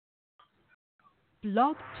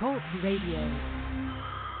Blog Talk Radio.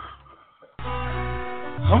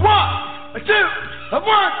 A one, a two, a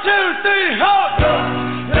 1, 2, 3, hold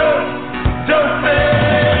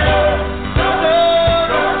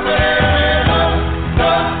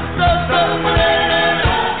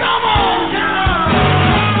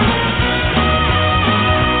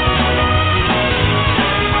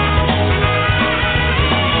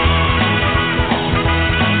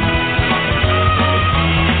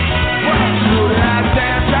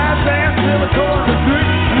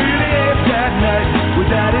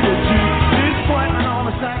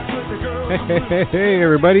Hey,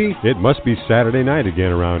 everybody. It must be Saturday night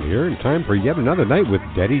again around here, and time for yet another night with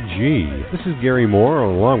Daddy G. This is Gary Moore,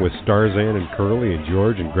 along with Starzan and Curly and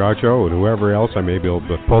George and Grotto and whoever else I may be able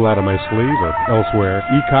to pull out of my sleeve or elsewhere.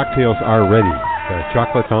 E-cocktails are ready. The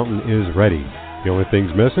chocolate fountain is ready. The only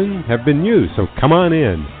things missing have been used, so come on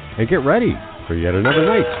in and get ready for yet another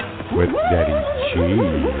night with Daddy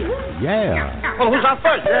G. Yeah. Well, who's on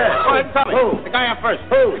first? Yeah. Go ahead and tell me. Who? The guy on first.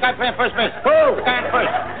 Who? The guy playing first base. Who? The guy on first.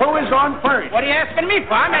 Who is on first? What are you asking me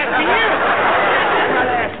for? I'm asking you.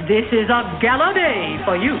 This is a gala day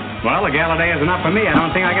for you. Well, a gala day is enough for me. I don't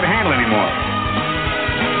think I can handle anymore.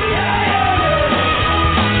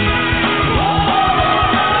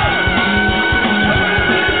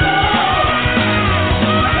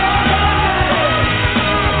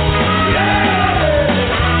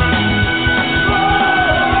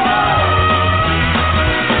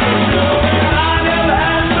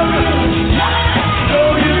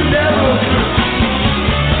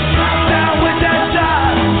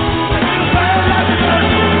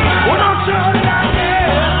 Well, don't you like it?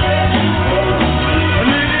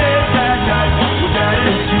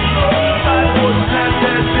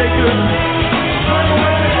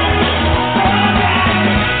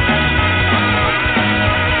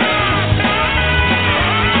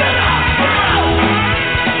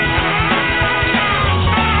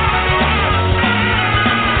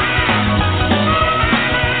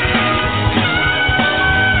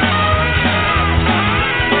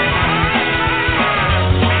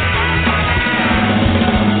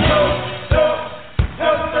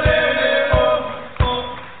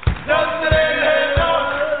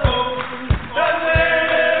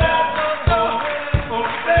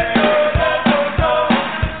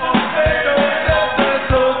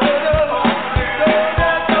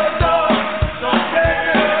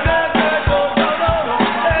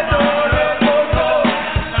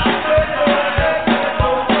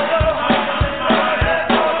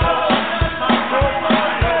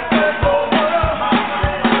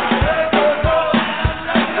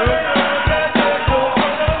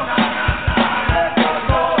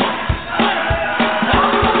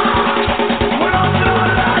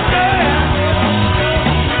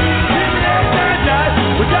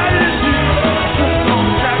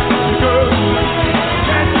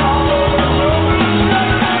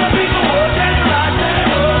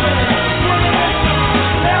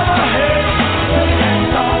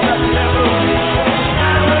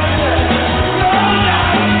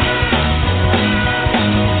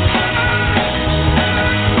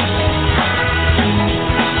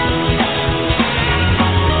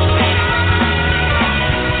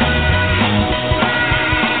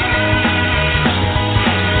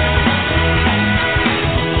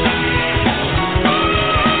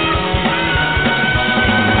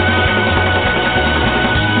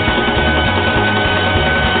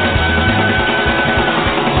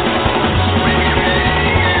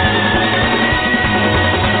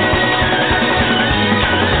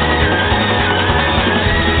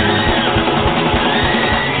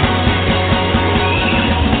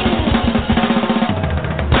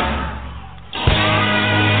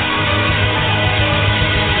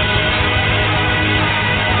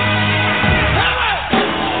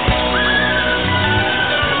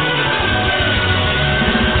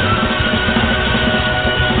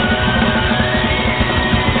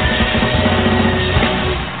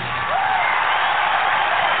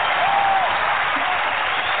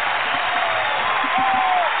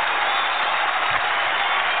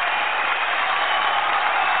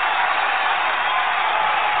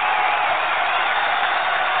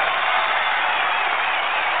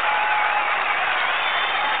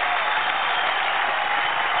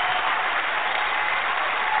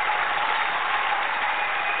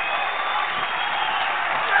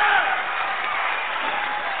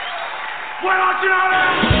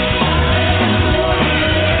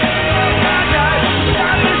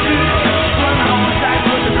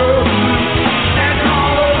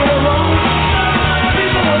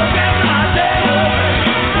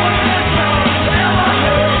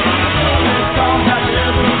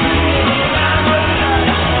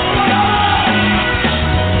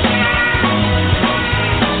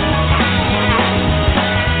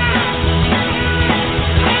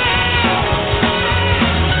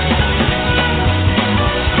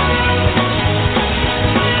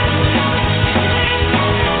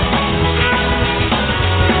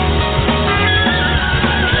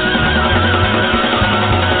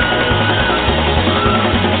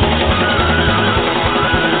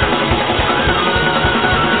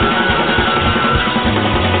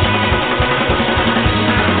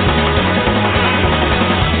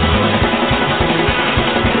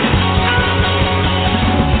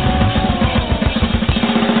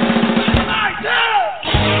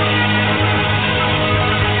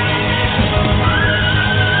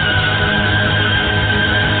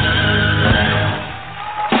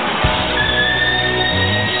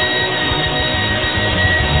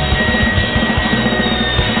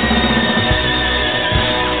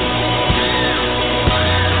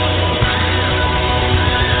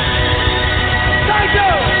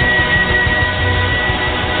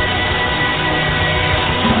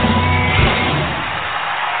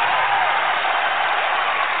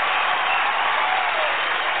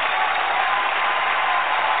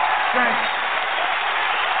 Thanks.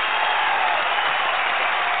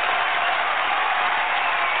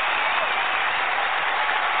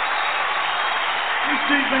 You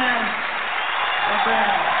street band. Not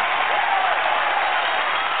bad.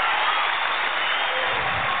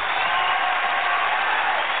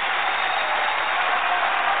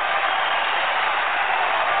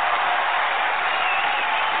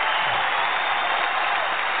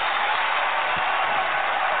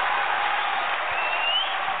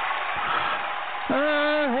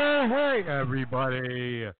 Hey,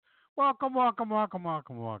 everybody. Welcome.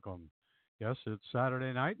 Yes, it's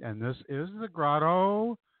Saturday night, and this is the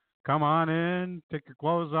Grotto. Come on in, take your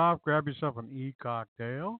clothes off, grab yourself an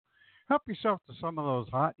e-cocktail, help yourself to some of those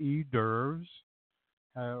hot e-d'oeuvres,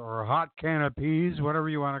 or hot can of peas, whatever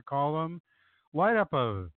you want to call them. Light up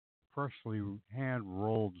a freshly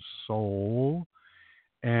hand-rolled soul,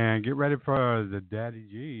 and get ready for the Daddy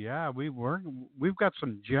G. Yeah, we've got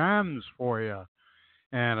some gems for you.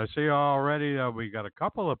 And I see already we got a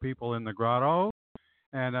couple of people in the Grotto.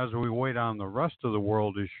 And as we wait on the rest of the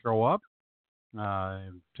world to show up,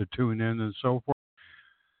 to tune in and so forth,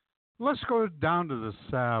 let's go down to the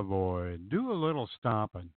Savoy and do a little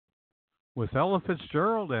stomping with Ella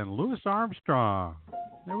Fitzgerald and Louis Armstrong.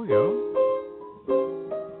 There we go.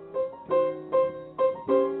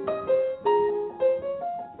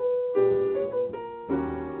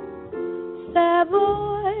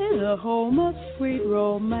 Savoy, the home of sweet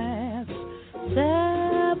romance.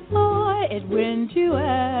 Savoy, it wins you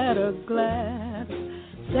at a glance.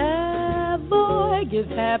 Savoy gives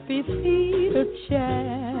happy feet a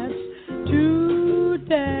chance to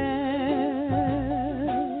dance.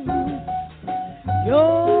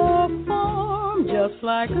 Your form just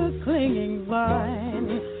like a clinging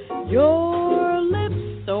vine. Your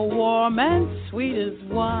lips so warm and sweet as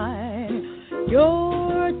wine.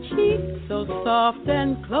 Your cheeks so soft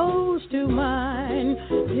and close to mine,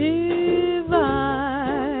 divine.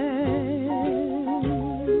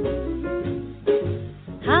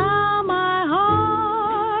 How my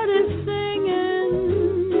heart is singing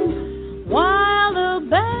while the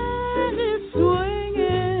band is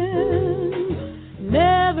swinging,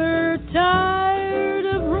 never tired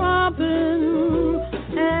of romping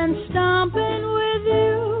and stomping with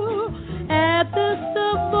you at the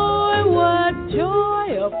Savoy. What joy,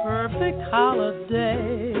 a perfect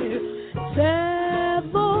holiday.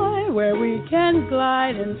 Savoy, where we can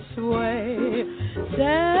glide and sway.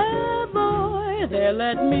 Savoy, there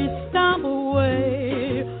let me stomp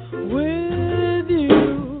away with you.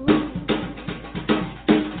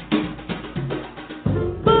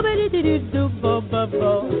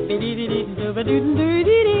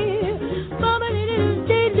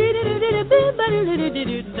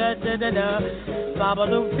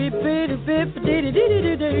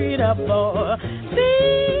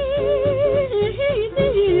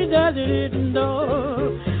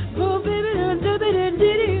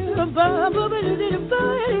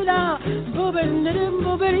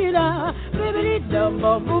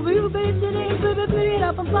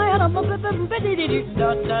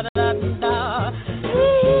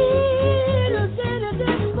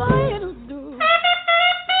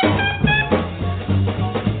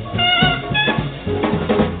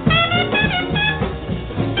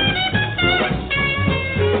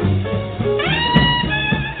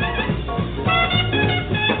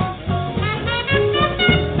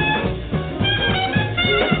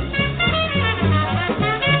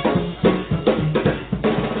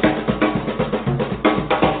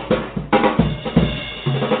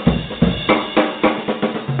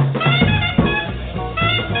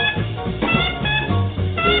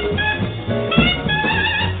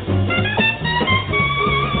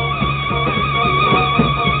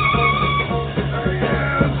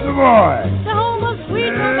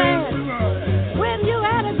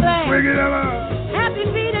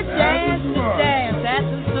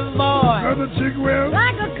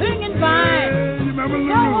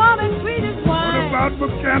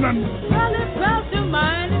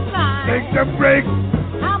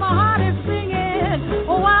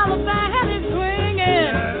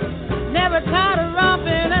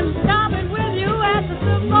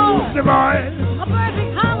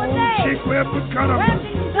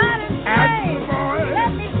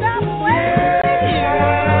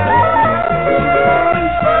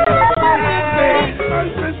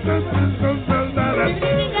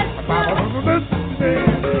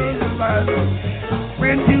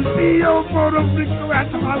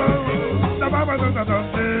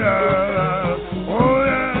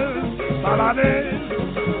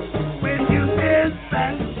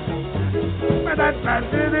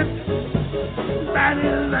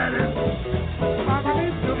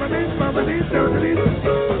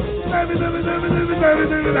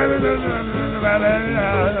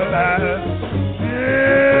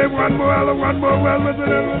 One more, one more,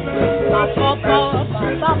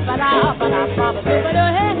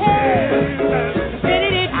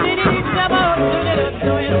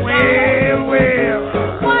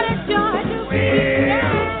 what a joy to be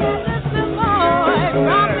the boy,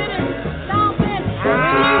 romping and stomping,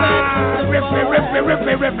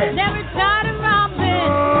 rip me. never tired of romping,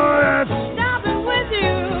 stomping with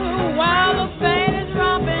you while the band is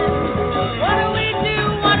romping. What do we do?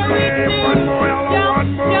 One more,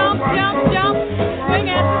 Jump, swing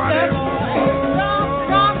at the third boy,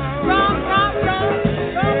 romp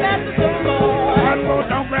at the third boy. One more,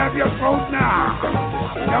 don't grab your throat now.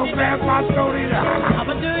 Don't grab my throat either.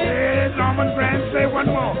 I'ma do it. Hey, Norman Grant, say one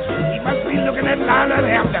more. He must be looking at Lila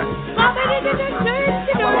Hampton.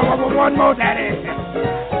 One more, Daddy.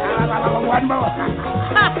 One more.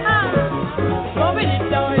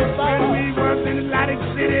 When we was in Atlantic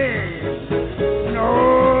City. No,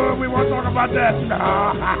 we won't talk about that. No.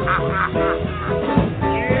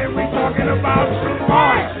 Yeah, we talking about some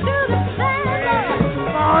boy.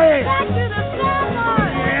 Boy. Back to the summer.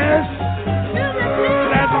 Yes.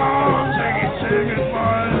 That's all. Sing it,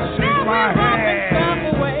 boy. Shake my hand.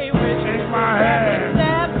 Shake my hand.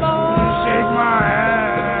 Shake my hand.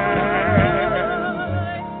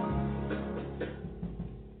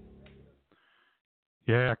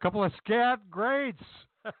 Yeah, a couple of scat greats.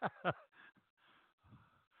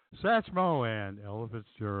 Satchmo and Ella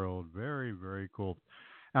Fitzgerald. Very, very cool.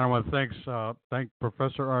 And I want to thank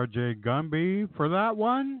Professor R.J. Gumby for that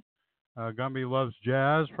one. Gumby Loves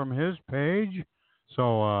Jazz from his page.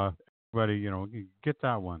 So everybody, get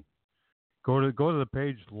that one. Go to the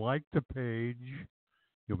page, like the page.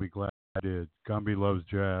 You'll be glad I did. Gumby Loves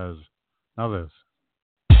Jazz. Now this.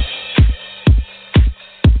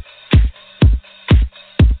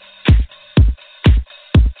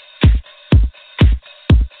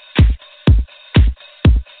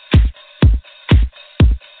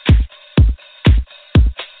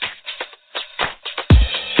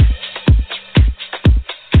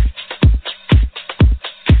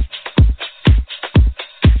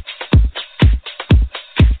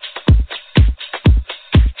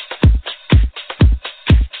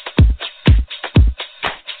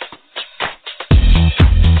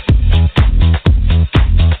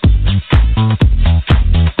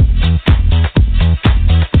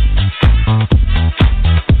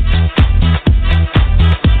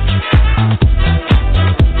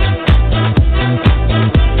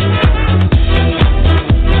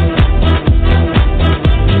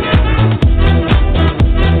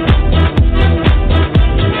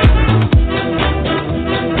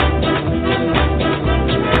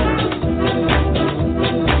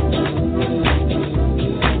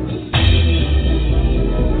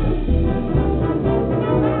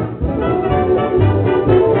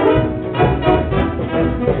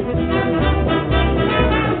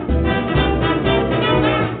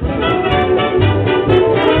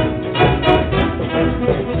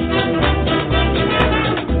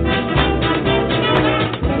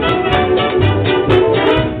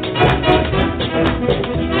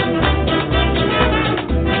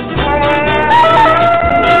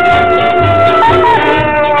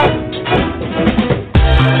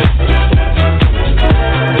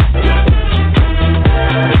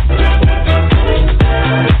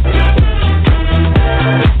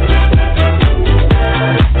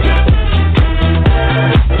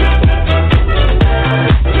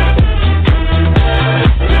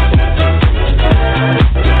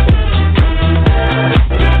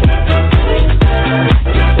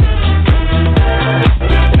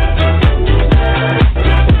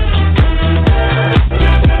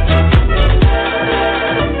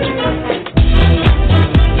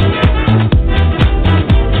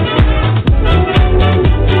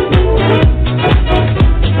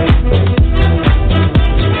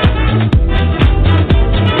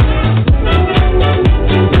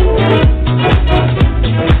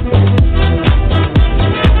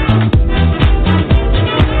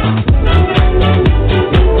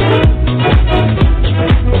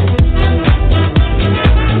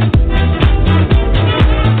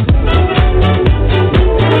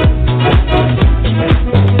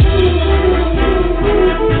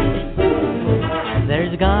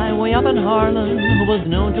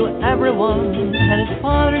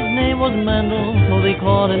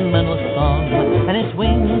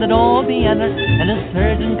 in a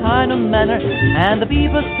certain kind of manner, and the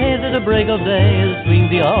people say that a break of day is swing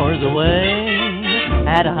the hours away.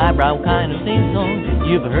 Had a highbrow kind of sing-song.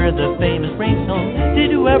 You've heard the famous spring song.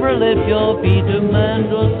 Did you ever lift your feet to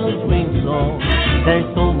Mendelssohn's swing song? There's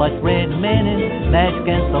so much rhythm in it that you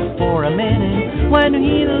can't stop for a minute. When you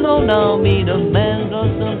hear the low down beat of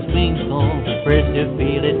Mendelssohn's swing song, first you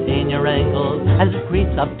feel it in your ankles as it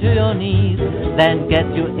creeps up to your knees, then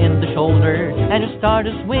gets you in the shoulder and you start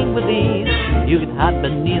to swing with ease. You get hot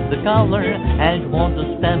beneath the collar and you want to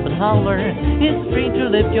stamp and holler. It's free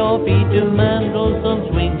to lift your feet to Mendelssohn's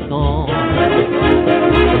swing song.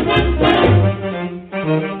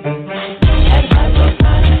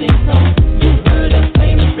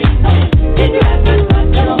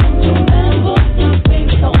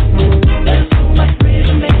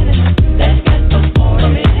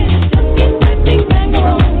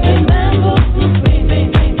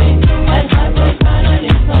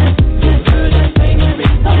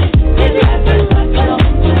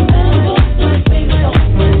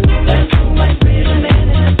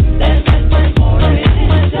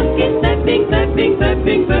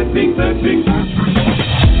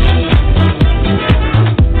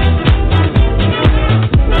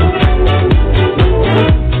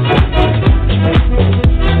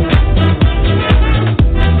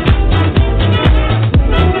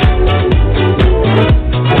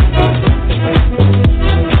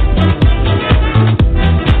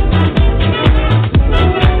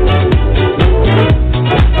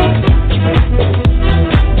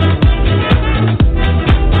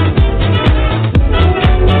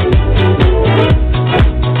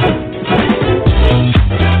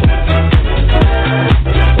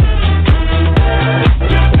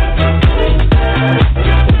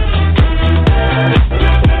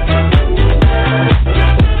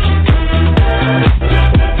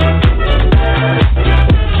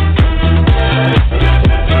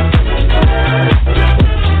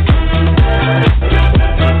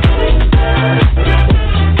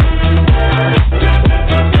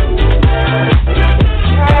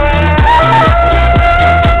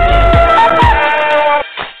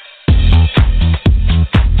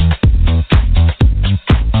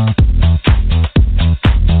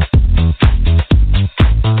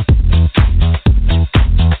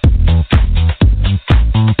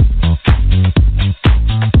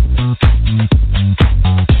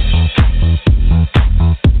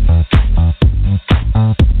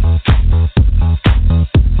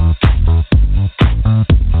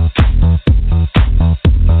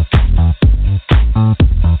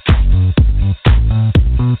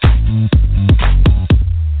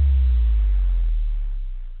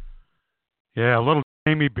 Yeah, a little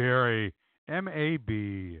Amy Berry,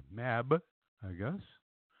 M-A-B, Mab, I guess.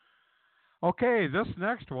 Okay, this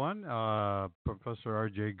next one, Professor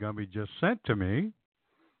R.J. Gumby just sent to me,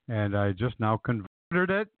 and I just now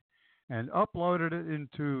converted it and uploaded it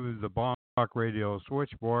into the Bomb Rock Radio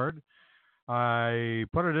switchboard. I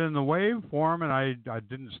put it in the waveform, and I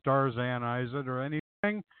didn't Starzanize it or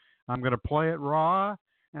anything. I'm going to play it raw,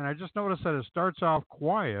 and I just noticed that it starts off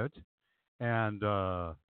quiet, and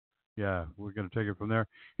yeah, we're going to take it from there.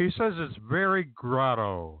 He says it's very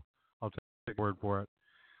grotto. I'll take the word for it.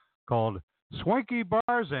 Called Swanky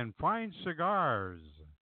Bars and Fine Cigars.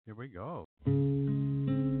 Here we go.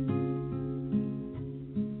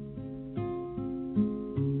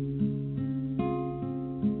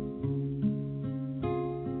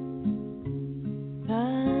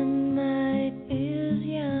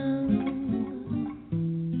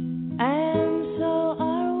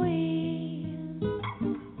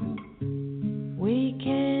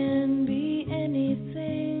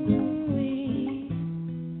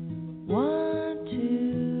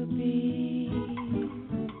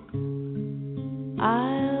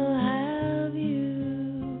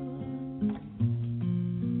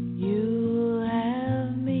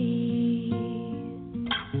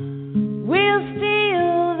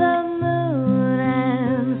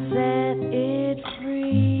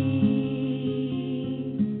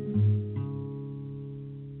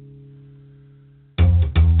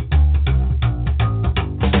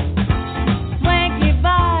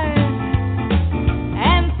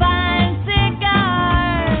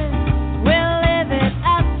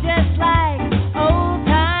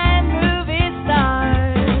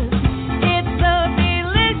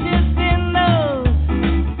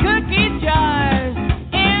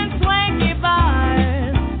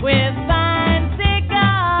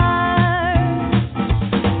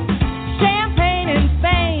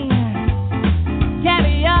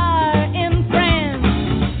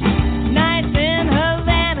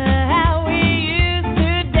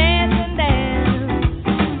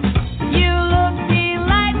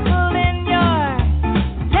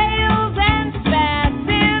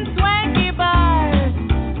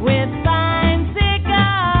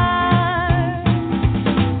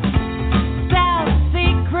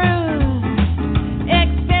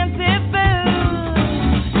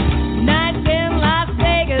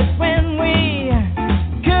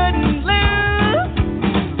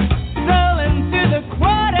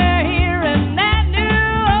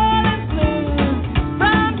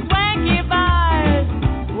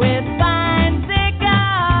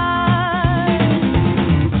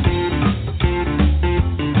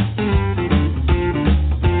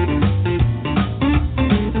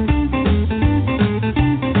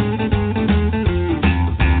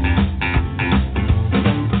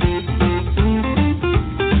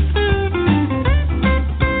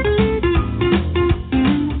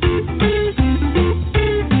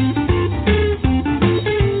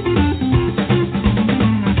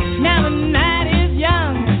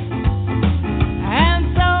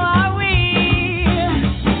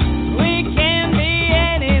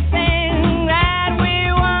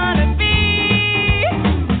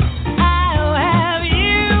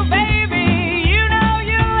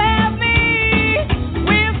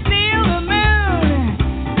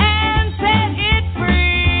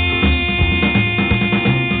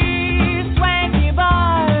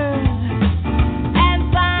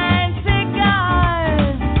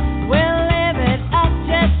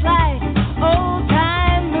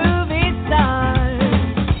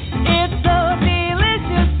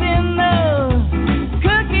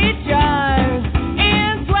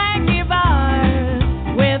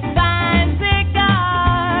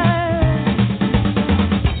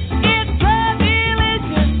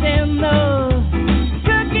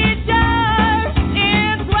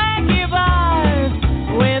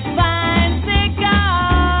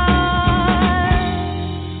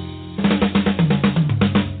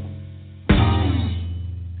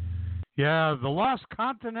 Yeah, the Lost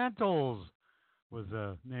Continentals was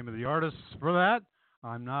the name of the artist for that.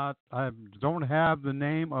 I don't have the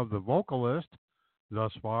name of the vocalist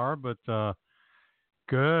thus far, but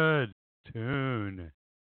good tune.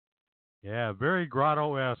 Yeah, very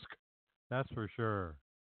Grotto-esque, that's for sure.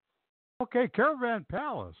 Okay, Caravan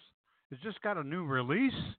Palace has just got a new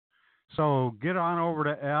release, so get on over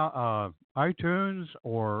to iTunes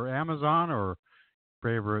or Amazon or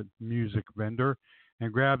favorite music vendor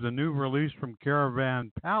and grab the new release from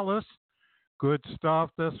Caravan Palace. Good stuff.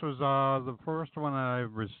 This was the first one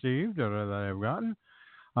I've received that I've gotten.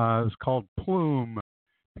 It's called Plume,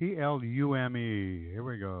 Plume. Here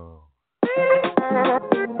we go.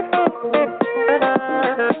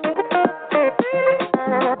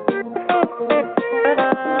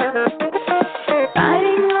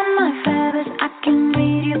 Riding on my feathers, I can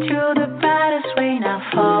lead you through the brightest way. Now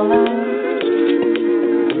follow.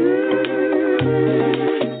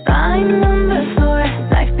 Lying on the floor,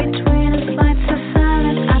 life between us lights a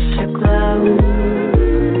silent afterglow.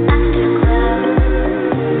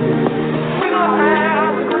 We gon'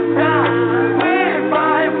 have a good time, waiting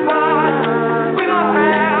by and by. We gon'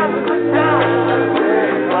 have a good time,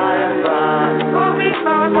 waiting by and by. Don't be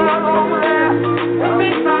sorry over there, don't be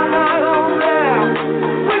sorry over there.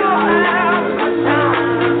 We gon' have a good time.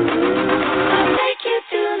 I'll take you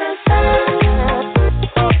to the sun,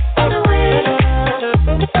 the way, the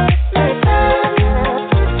sun,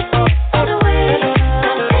 the way.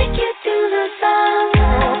 I'll take you to the sun,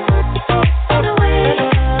 the way, the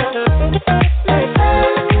sun,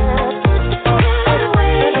 the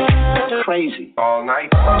way. Crazy. All night.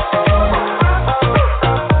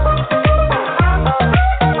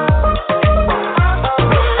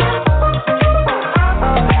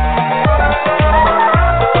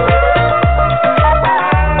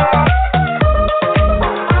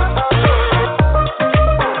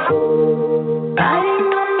 Riding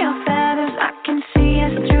on your feathers, I can see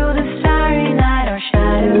us through the starry night or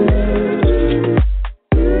shadows.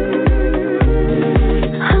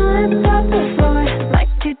 High above the floor, like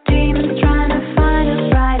two demons trying to find us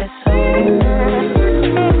right as soul.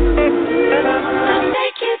 I'll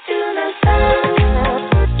take you to the sun,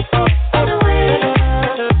 the way,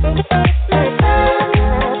 the sun,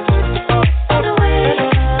 the way.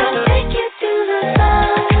 I'll take you to the sun,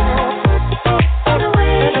 the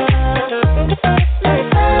way, the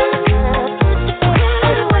sun,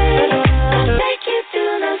 the way. I'll take you to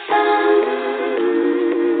the sun.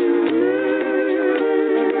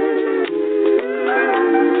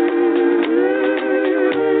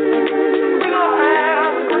 We gon'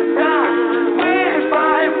 have a good time, waiting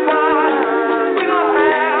by and by. We gon'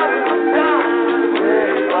 have a good time,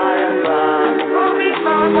 waiting by and by. Don't be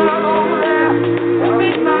sorry over there, don't be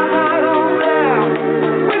sorry over there.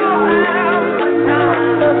 We gon' have a good time,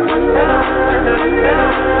 good time, good time, good time.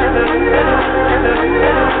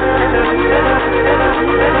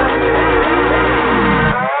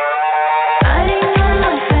 Riding on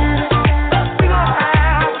my feathers, we gon'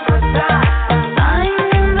 have a good time. Lying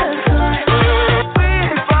on the floor,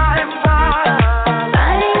 waiting by and by.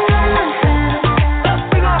 Riding on my feathers,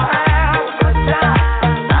 we gon' have a good time.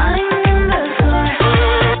 Lying on the floor,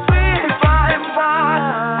 waiting by and by.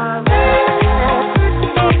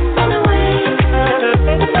 The way,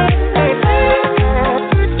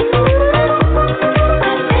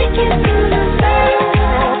 I'll take you to the sun.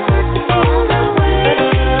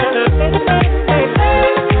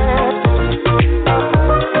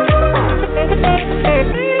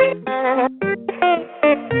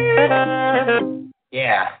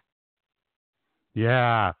 Yeah.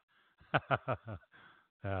 Yeah.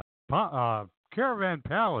 Caravan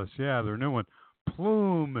Palace, yeah, their new one.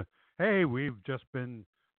 Plume. Hey, we've just been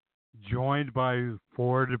joined by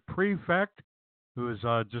Ford Prefect, who has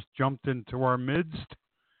just jumped into our midst.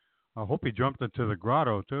 I hope he jumped into the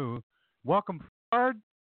grotto, too. Welcome, Ford.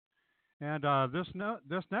 And this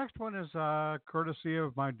next one is courtesy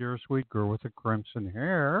of my dear sweet girl with the crimson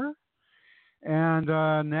hair. And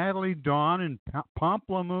Natalie Dawn and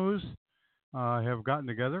Pomplamoose have gotten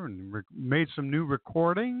together and made some new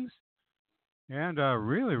recordings. And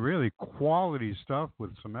really, really quality stuff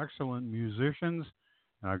with some excellent musicians.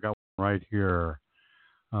 And I got one right here.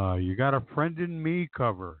 You Got a Friend in Me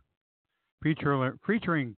cover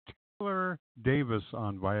featuring Taylor Davis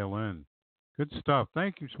on violin. Good stuff.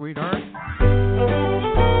 Thank you, sweetheart.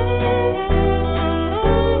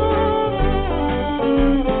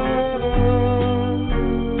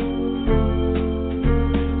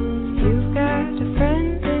 You've got a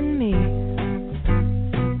friend in me.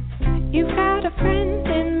 You've got a friend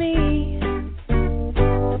in me.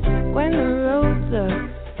 When the road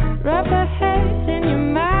looks rough ahead and you're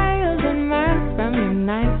miles and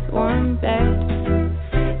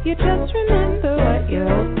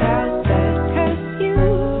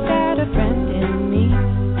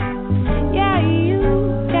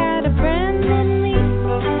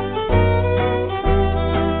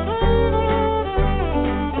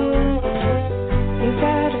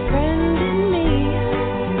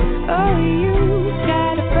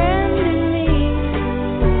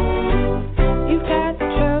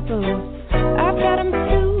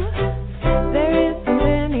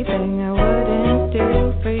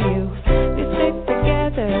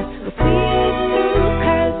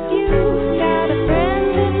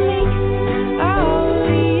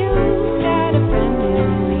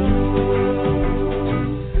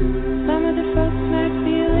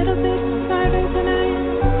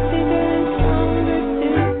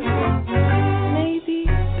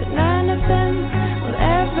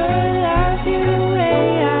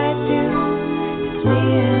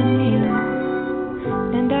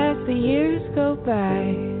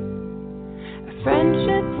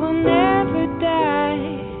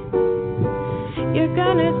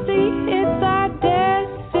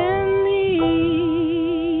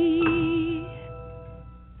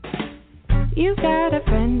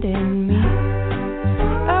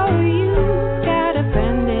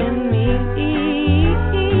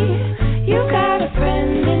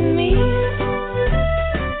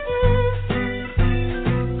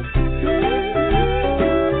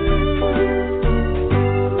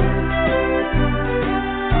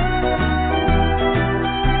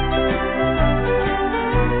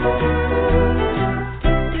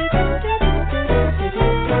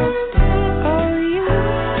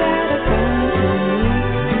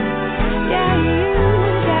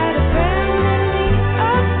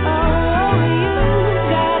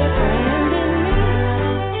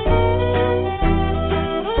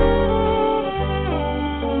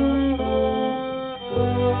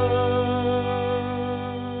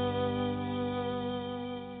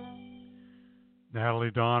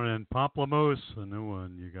Natalie Dawn and Pomplamoose, the new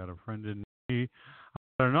one. You got a friend in me.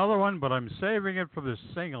 I got another one, but I'm saving it for the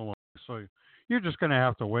sing-along. So you're just going to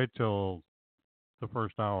have to wait till the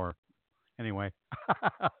first hour. Anyway.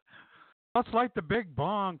 Let's light the big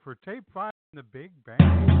bong for tape 5 in the Big Bang.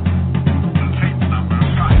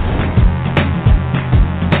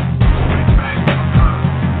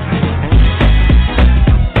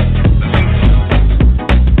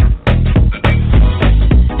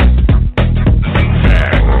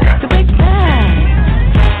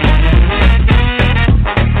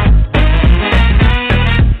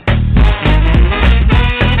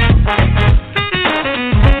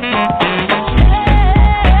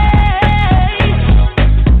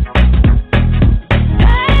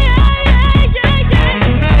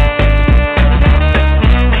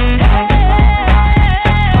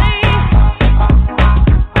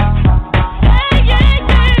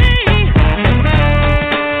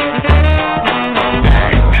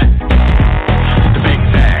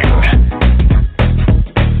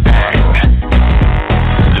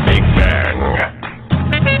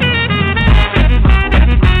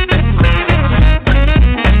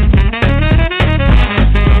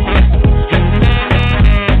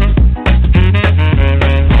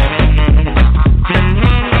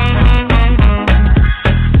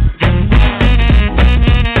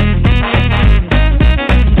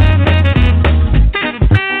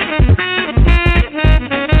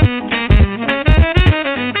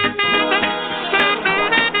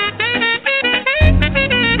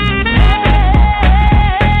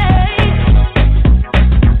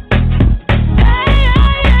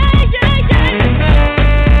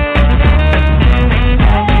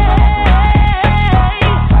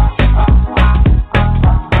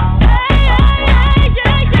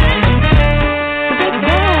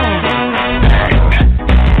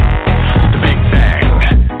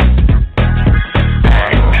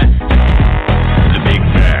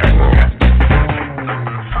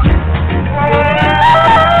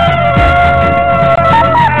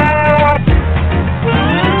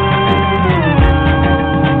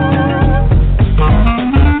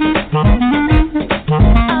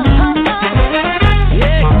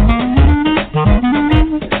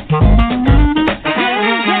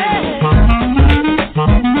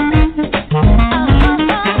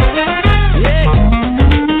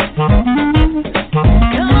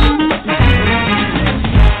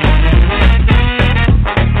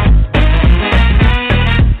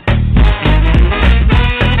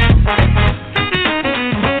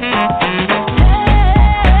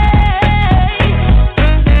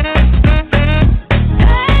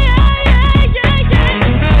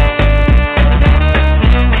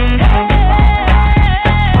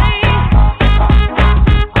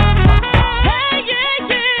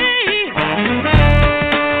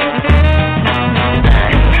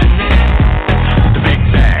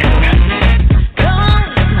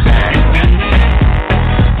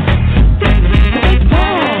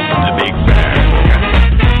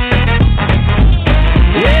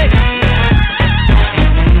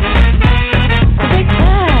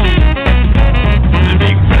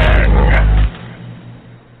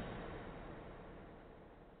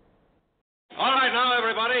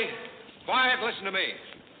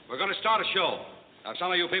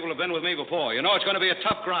 Some of you people have been with me before. You know it's going to be a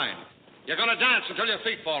tough grind. You're going to dance until your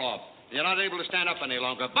feet fall off. You're not able to stand up any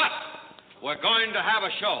longer. But we're going to have a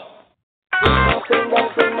show. Shuffle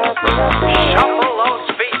those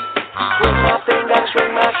feet. Swing my finger, swing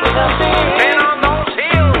my finger. Spin on those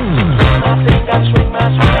heels. Swing my finger, swing my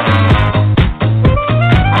finger.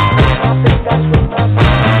 Swing my finger, swing my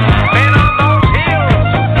finger. Spin on those heels.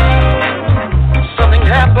 Something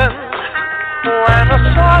happens when the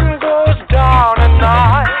sun goes down at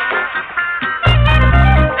night.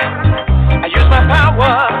 I use my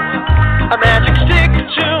power, a magic stick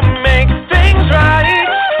to make things right.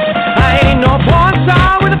 I ain't no porn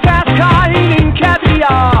star with a fast car eating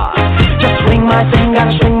caviar. Just swing my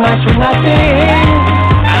finger, swing my finger.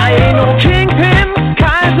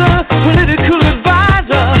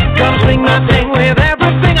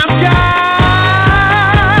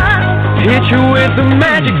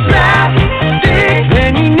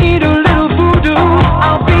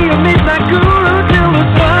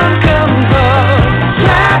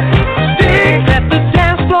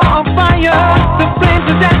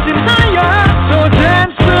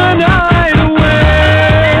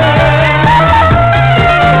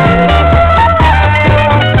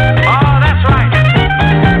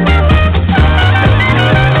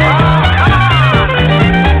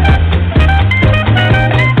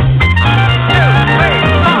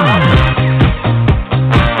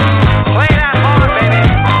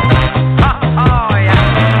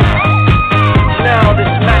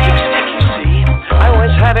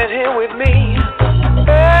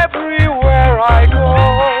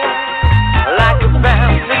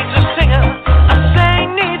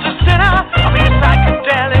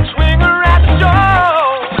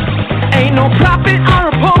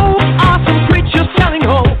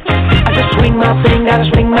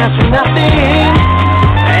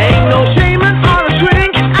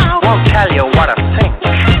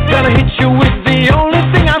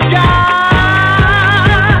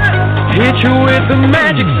 the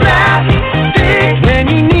magic slapstick. When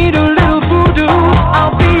you need a little voodoo,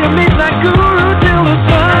 I'll be a midnight guru till the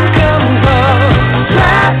sun comes up.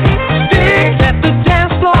 Slapstick, set the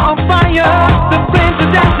dance floor on fire. The flames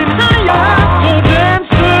are dancing higher, so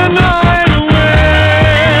dance the night away.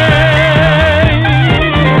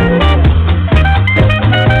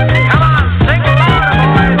 Come on, sing along,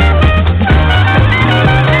 boys.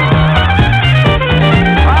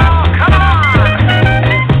 Oh, come on.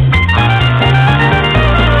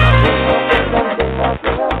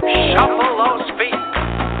 Shuffle those feet.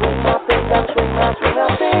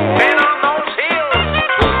 Spin on those heels.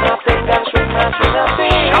 Shuffle those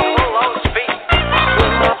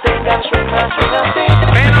feet.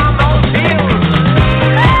 Spin on those heels.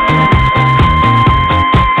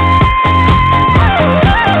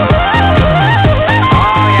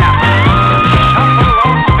 Oh yeah. Shuffle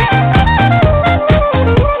those feet.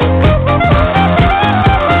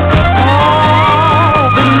 Oh,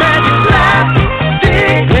 the magic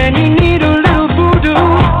slapstick. When you need a little voodoo,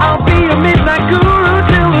 I'll be a midnight guru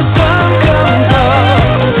till the sun comes up.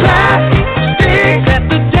 Slapstick, set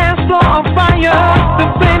the dance floor on fire. The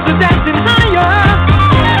flames are dancing higher.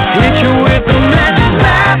 Hit you with the magic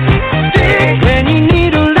slapstick. When you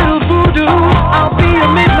need a little voodoo, I'll be a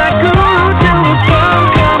midnight guru till the sun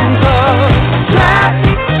comes up.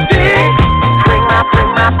 Slapstick,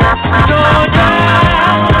 so dance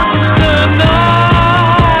the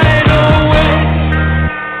night away.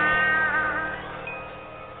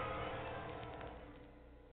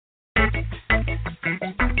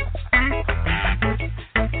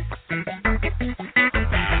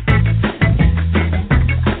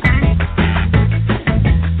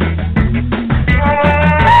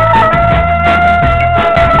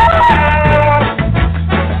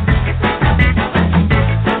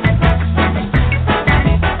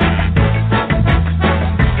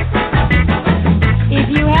 If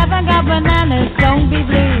you haven't got bananas, don't be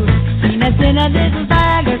blue. Peanuts in a little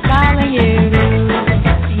bag are calling you.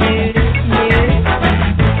 You.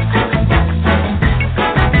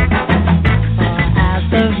 For at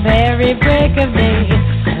the very break of day,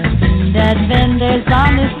 that vendor's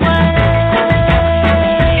on his way.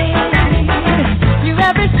 You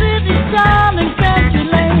every city, town, and country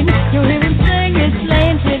lane, you hear him sing his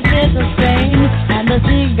plaintive little strain, and the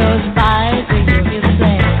sea goes by to hear him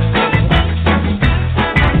sing.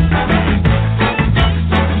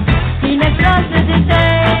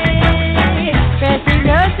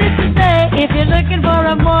 If you're looking for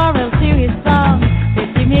a moral to his song,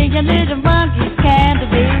 50 million little monkeys can't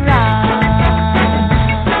be wrong.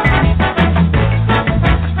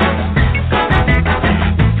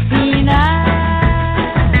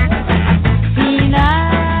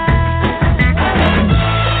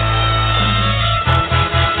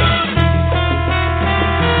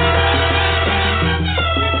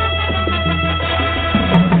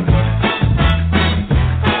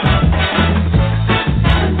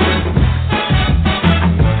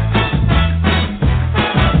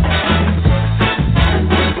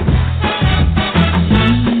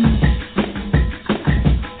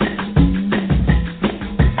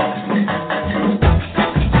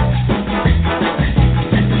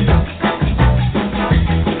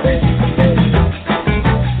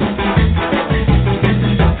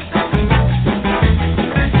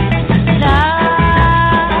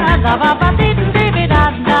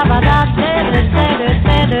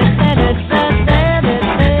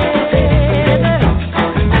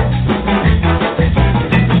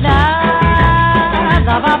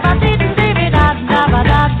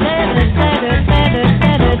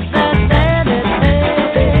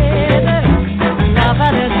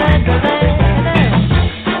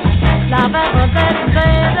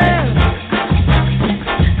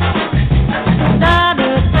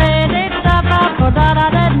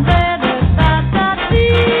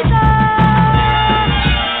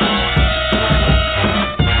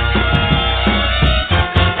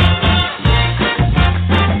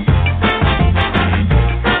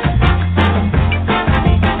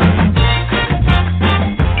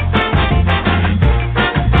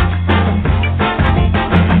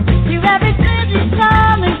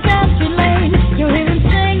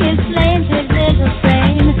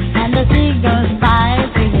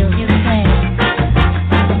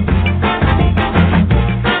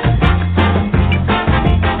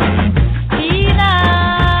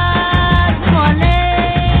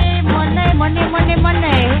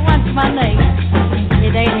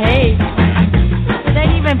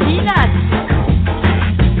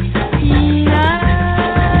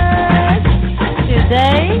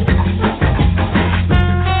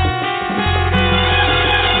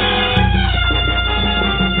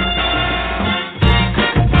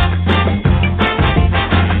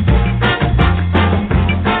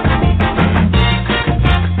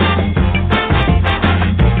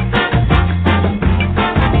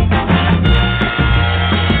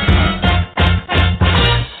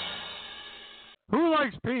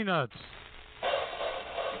 Peanuts.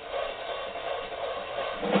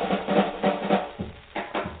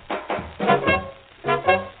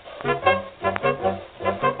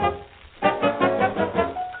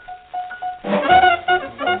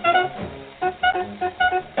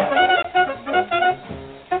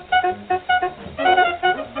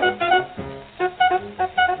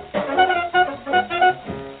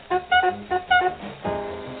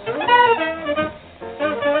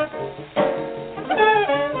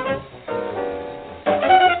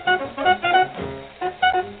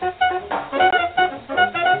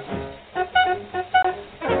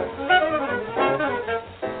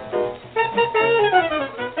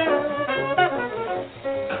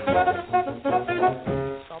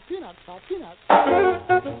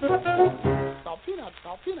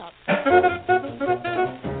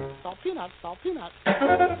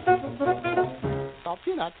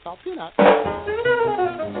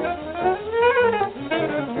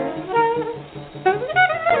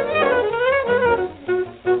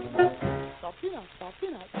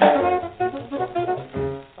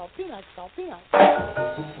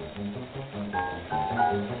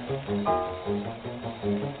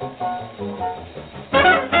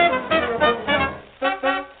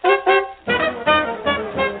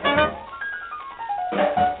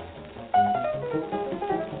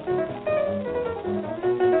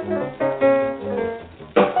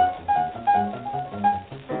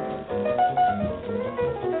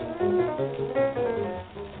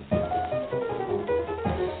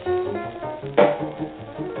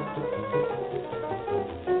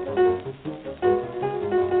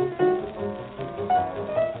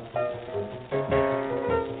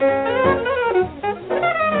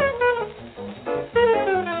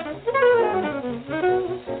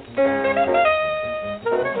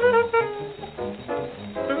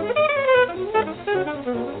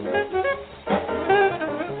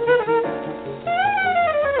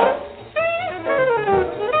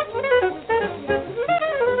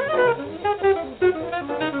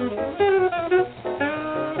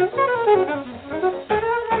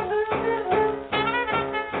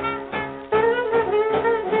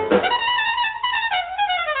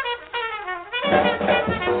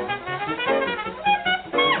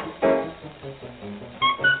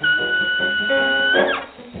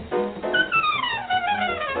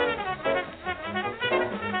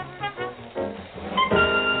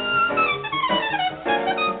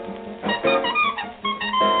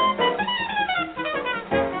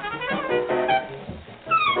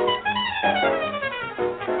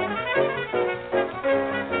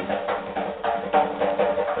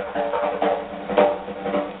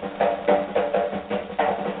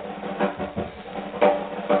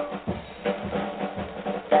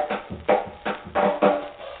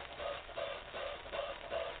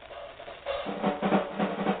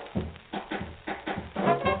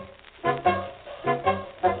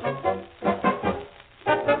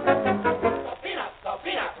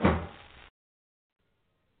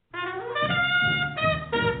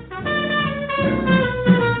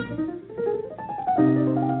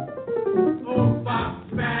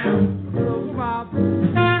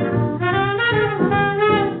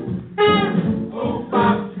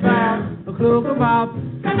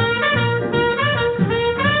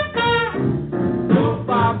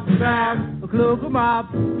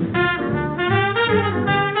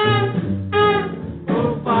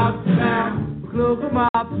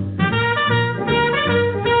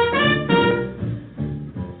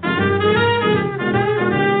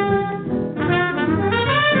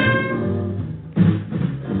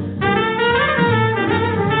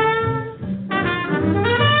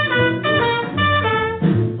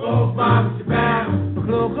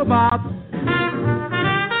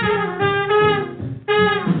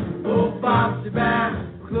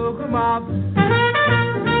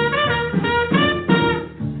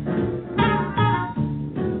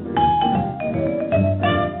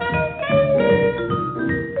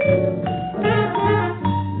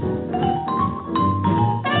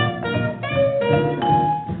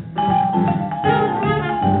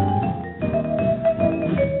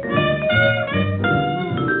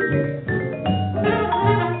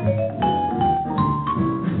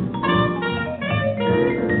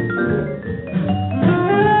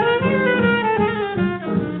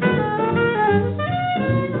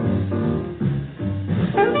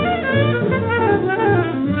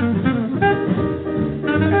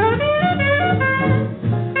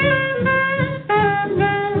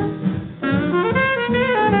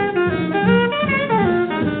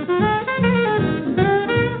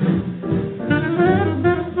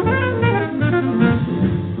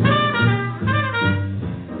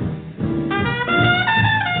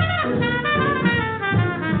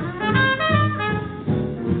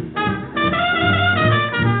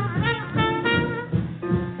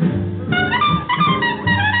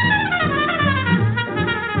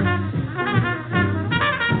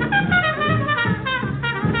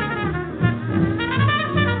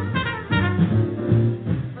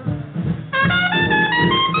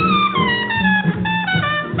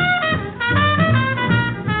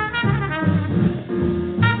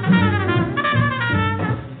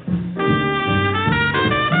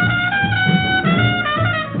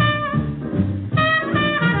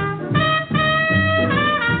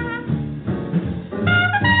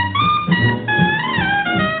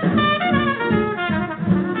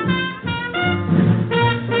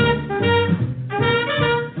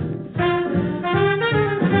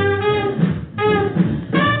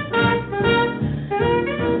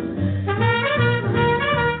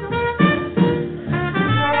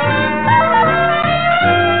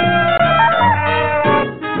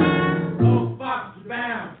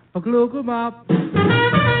 look 'em up.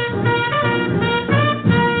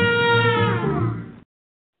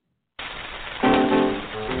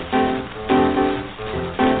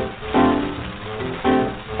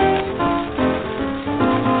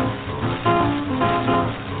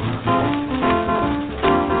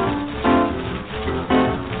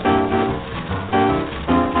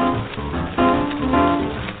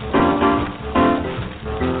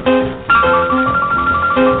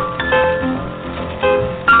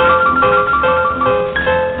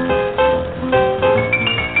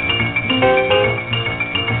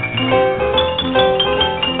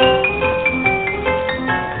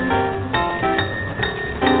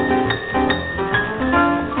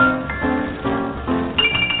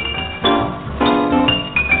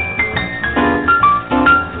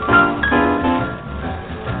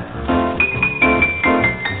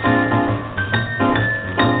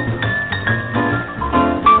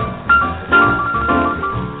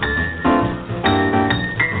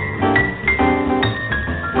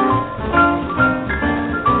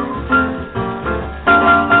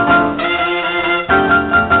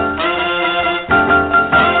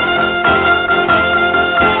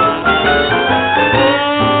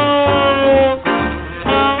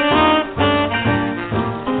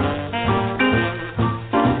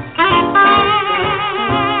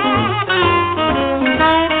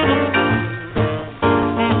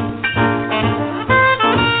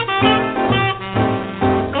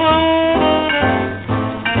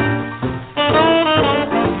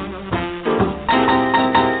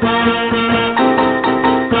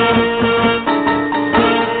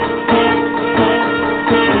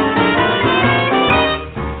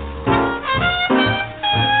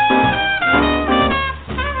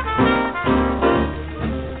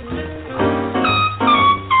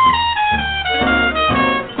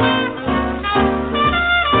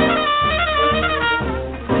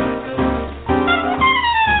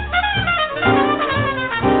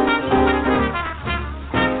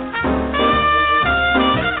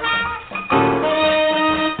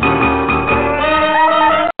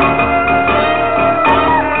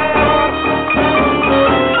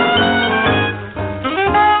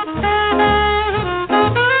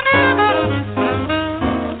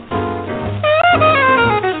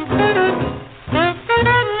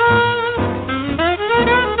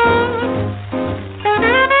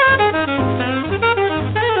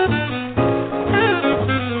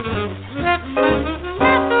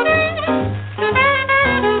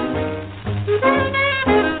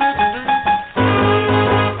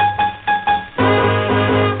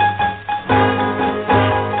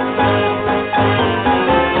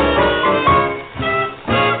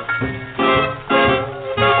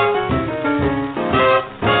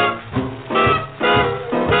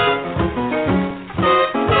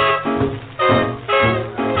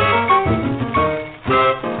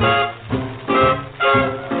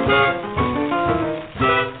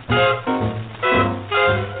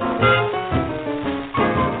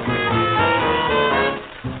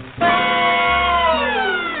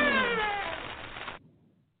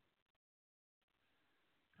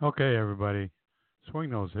 Okay, everybody, swing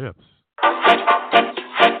those hips.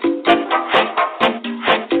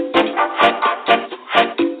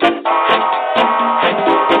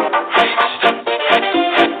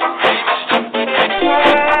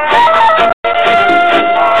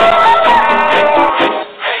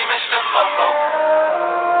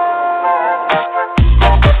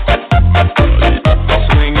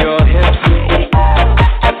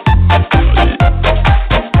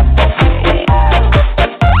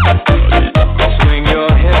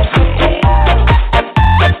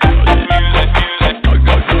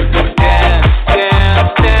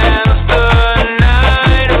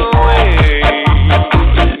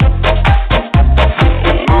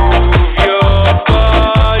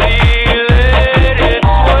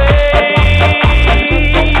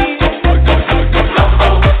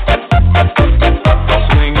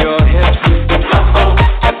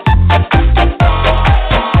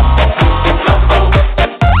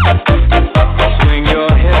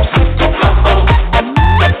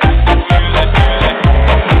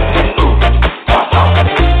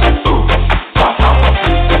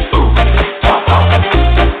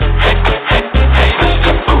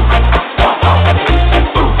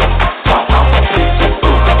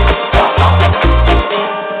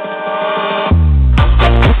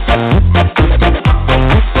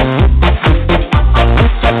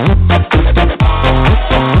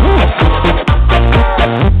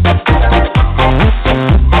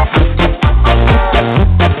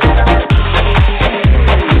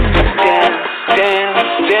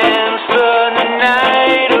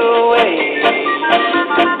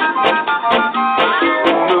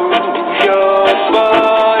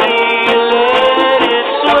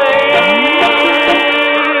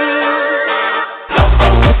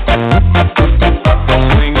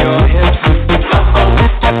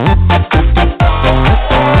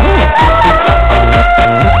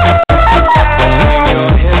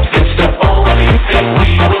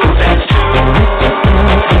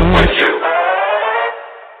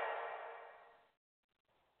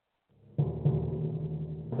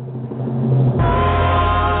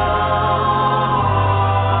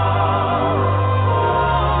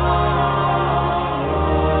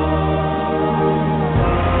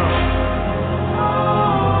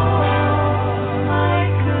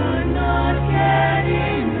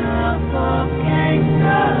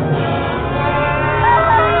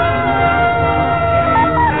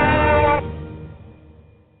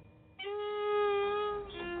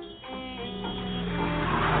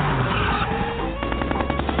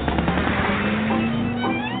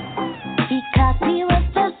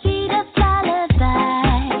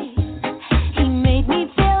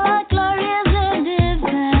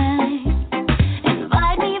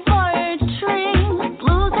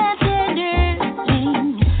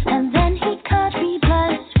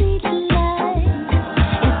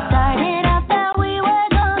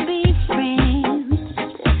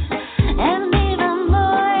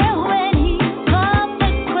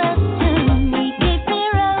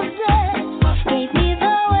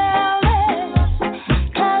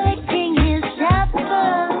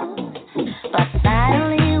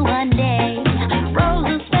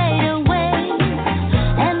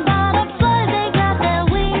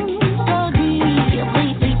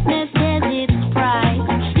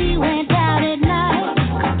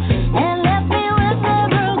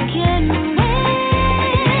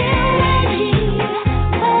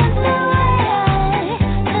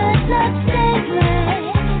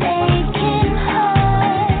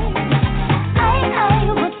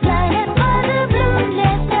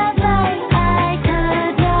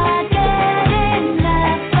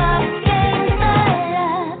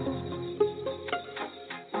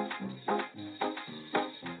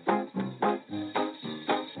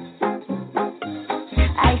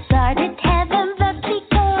 started having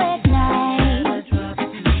vertigo at night.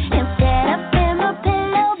 Instead of him a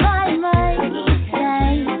pillow by my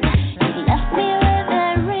side, he left me with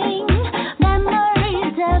a ring,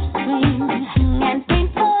 memories of spring and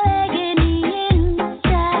painful agony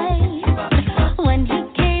inside. When he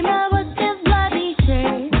came out with his bloody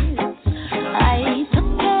shirt, I took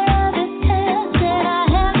care of his hair, said I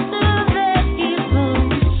have to vet his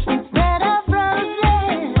wounds. Instead of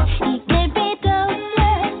roses, he gave me doses.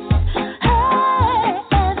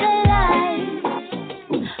 Every life.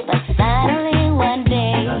 But finally one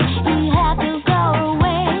day he had to go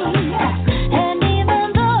away. And even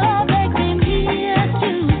though I begged him here to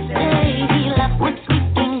stay, he left with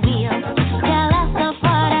squeaking wheels, jealous of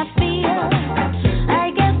what I feel.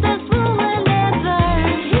 I guess this woman never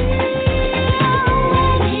healed.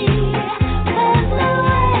 When he fell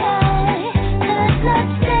away, could not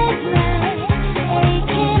save my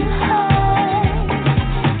aching heart.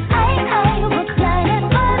 I was blinded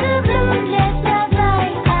by the blueness of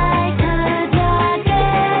life. I could not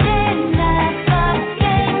get enough of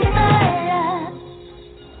gangsta love.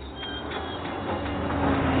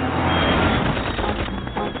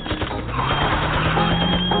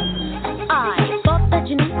 I thought that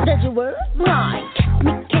you knew that you were mine. Kept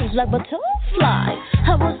me caged like butterfly.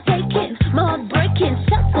 I was taken, my heart breaking,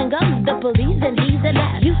 shots and guns, the police and he's an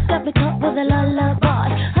ass. You got me caught with a lullaby.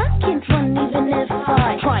 I can't run even if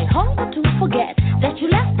I try hard to forget that you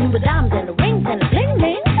left me with diamonds and rings and a bling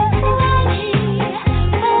bling. When he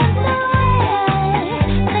went away,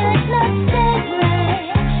 could not save my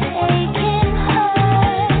aching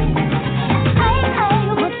heart. I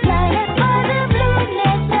was blinded by the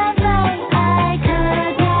blueness of life. I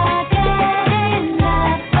could not get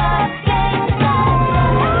enough of gangsta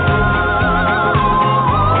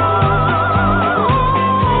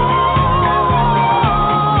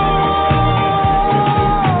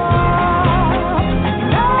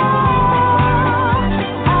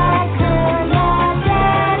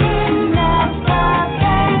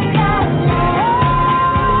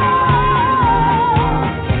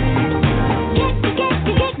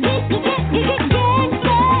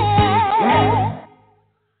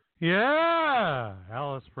Yeah,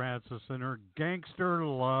 Alice Francis and her Gangster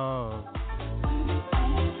Love.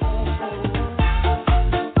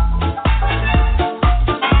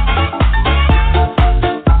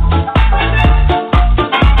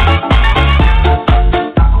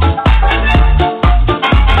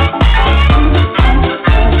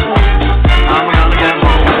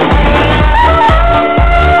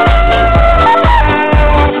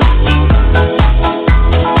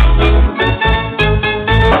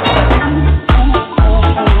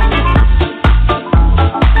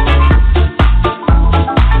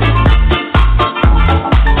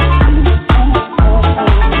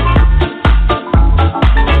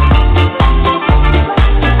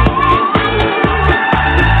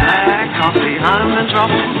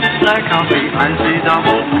 Black coffee, I see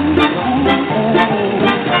double.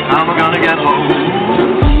 How am I gonna get home?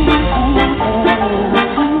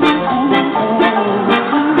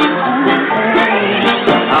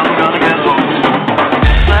 How am I gonna get home?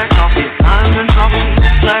 Black coffee, I'm in trouble.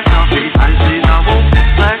 Black coffee, I see double.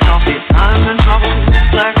 Black coffee, I'm in trouble.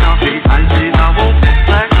 Black coffee, I see double.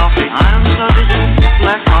 Black coffee, I'm so busy.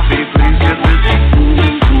 Black coffee, please get busy.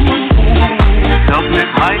 Help me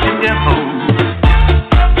fight and get home.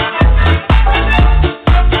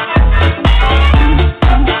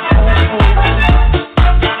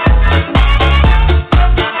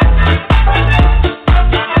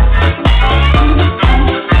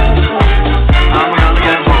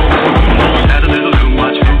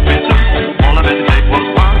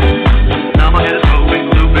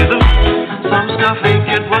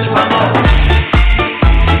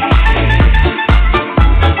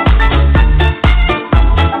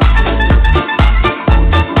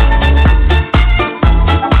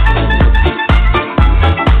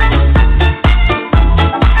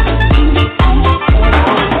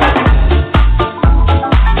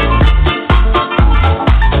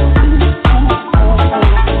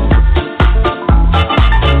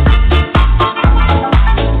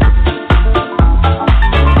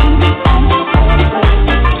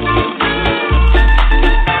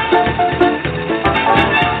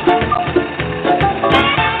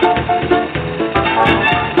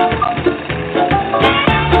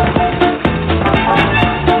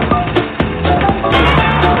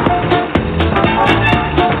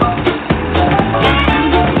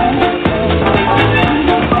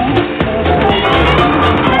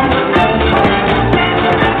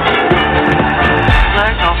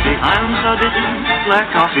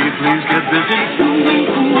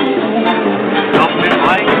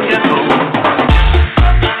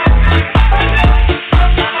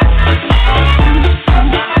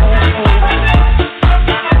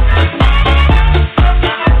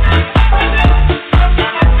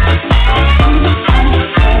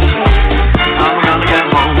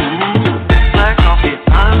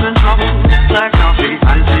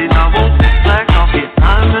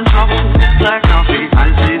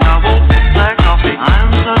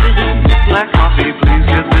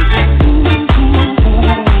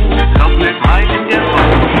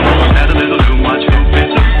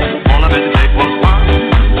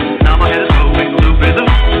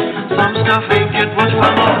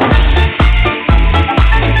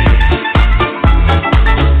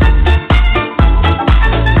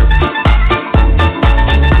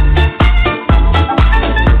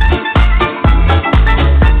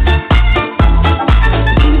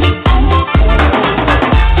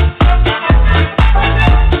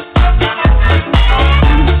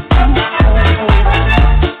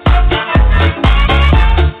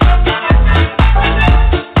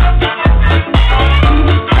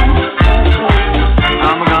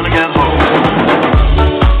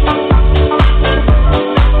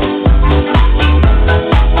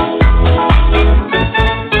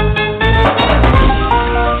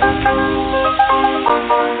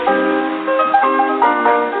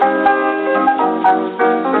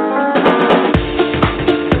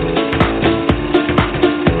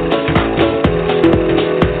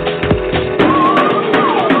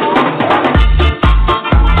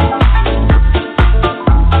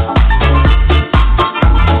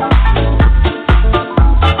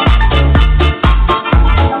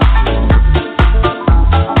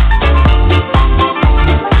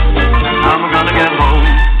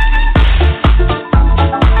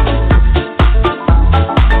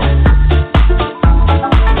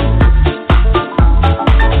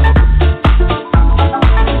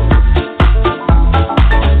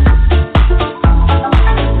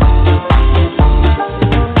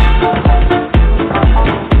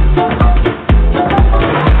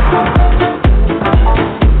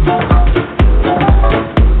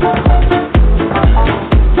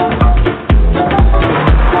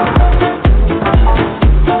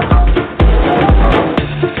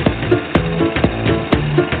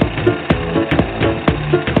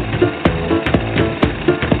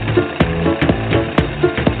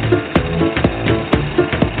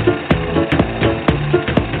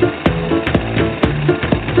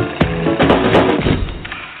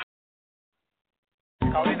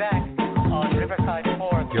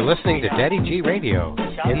 Free Radio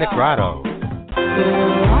in the Grotto.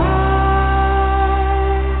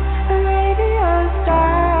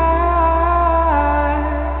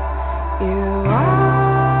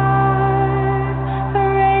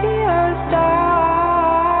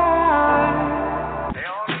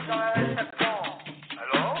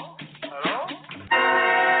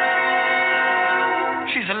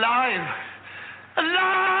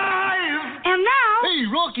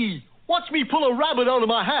 Rocky, watch me pull a rabbit out of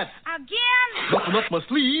my hat. Again? Open up my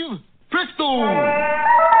sleeve. Presto!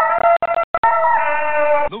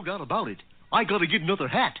 No doubt about it. I gotta get another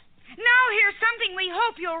hat. Now here's something we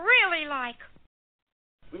hope you'll really like.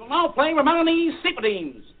 We will now play Romani's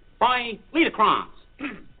Cypodines by Liederkranz.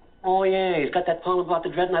 Oh, yeah, he's got that poem about the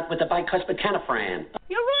dreadnought with the bicuspid canifran.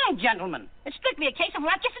 You're wrong, gentlemen. It's strictly a case of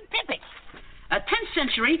Ratchis and Pippets. A 10th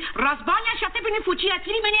century Razbania Shatipini Fuchia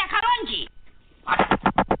Tirimenia Karonji.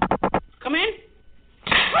 Come in.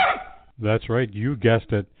 That's right, you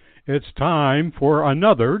guessed it. It's time for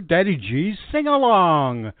another Daddy G's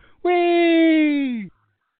sing-along. Whee!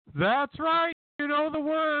 That's right. You know the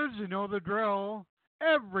words, you know the drill.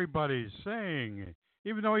 Everybody sing,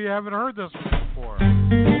 even though you haven't heard this one before.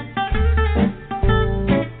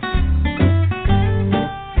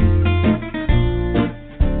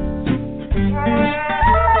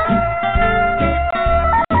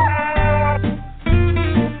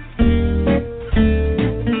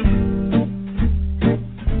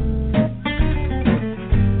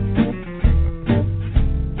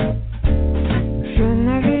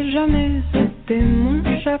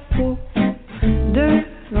 Chapeau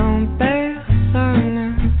devant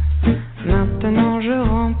personne. Maintenant je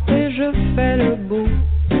rentre et je fais le beau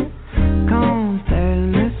quand elle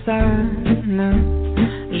me sonne.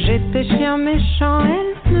 J'étais chien méchant,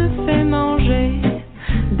 elle me fait manger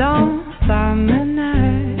dans sa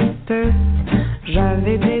menette.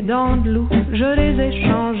 J'avais des dents de loup, je les ai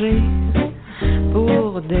changées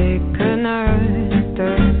pour des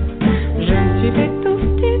quenottes. Je me suis fait tout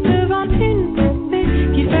petit devant une poupée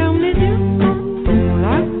qui ferme les yeux quand on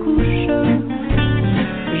la couche.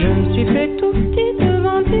 Je me suis fait tout petit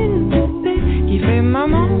devant une poupée qui fait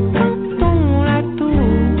maman quand on la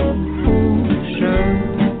touche.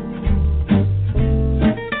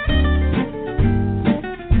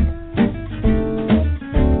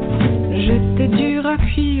 J'étais dure à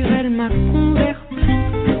cuire, elle m'a converti,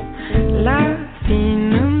 la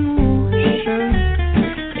fine mouche.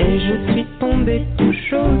 Et je suis tombée tout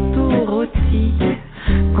chaud, tout rôti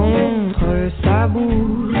contre sa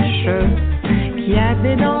bouche, qui a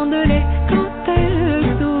des dents de lait quand elle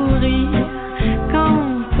sourit,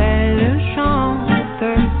 quand elle chante,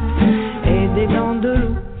 et des dents de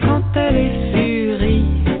loup quand elle est furie,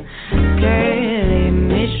 qu'elle est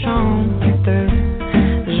méchante.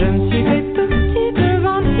 Je me suis fait tout petit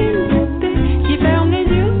devant une poupée qui ferme les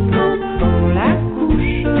yeux quand on la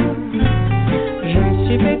couche. Je me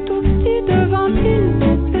suis fait tout petit devant une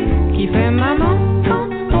poupée qui fait maman quand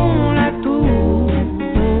on la touche.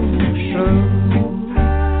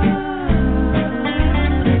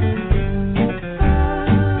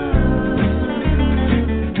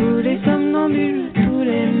 Tous les somnambules, tous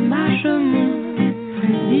les mages m'ont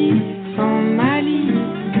dit sans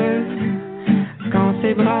malice, quand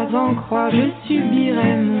ses bras en croix je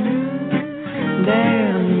subirai mon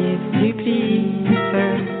dernier supplice.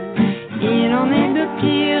 Il en est de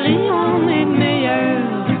pire, il en est de meilleur,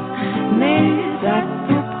 mais à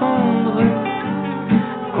tout prendre,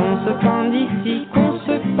 qu'on se pende ici, qu'on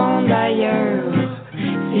se pende ailleurs,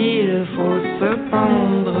 s'il faut se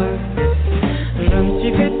pendre. Je me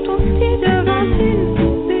suis fait tout petit devant une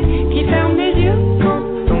poupée qui ferme les yeux quand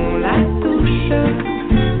on la touche.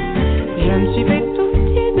 Je me suis fait tout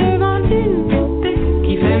petit devant une poupée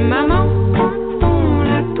qui fait maman quand on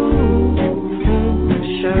la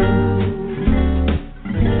touche.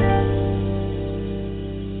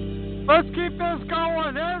 Let's keep this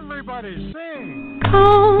going, everybody sing.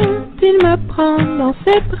 Quand il me prend dans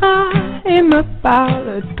ses bras et me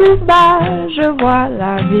parle tout bas, je vois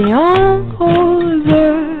la vie en rose.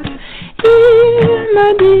 Il me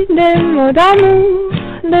dit des mots d'amour,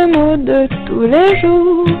 des mots de tous les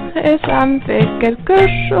jours, et ça me fait quelque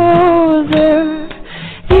chose.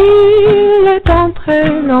 Il est entré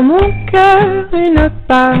dans mon cœur une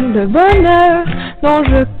part de bonheur dont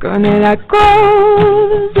je connais la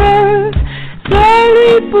cause. C'est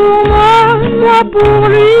lui pour moi pour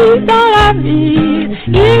lui dans la vie.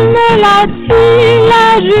 Il me l'a dit, il a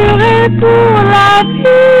juré pour la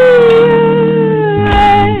vie.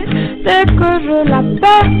 Et dès que je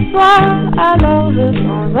l'aperçois, alors je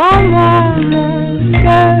sens en moi mon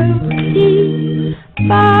cœur qui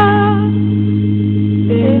bat.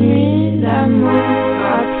 Des nuits d'amour.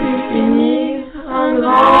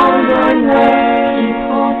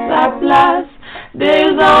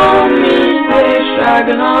 endormis, les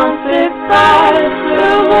chagrins s'effacent,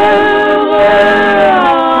 heureux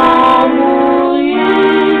à mourir.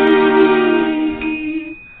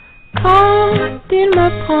 Quand il me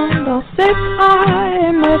prend dans ses bras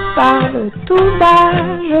et me parle tout bas,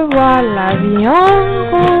 je vois la vie en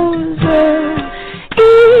rose.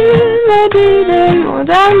 Il me dit des mots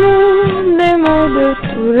d'amour, des mots de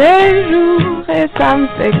tous les jours, et ça me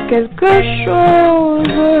fait quelque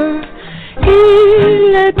chose.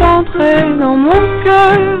 Il est entré dans mon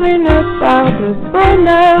cœur une part de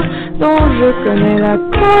bonheur dont je connais la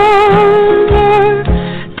cause.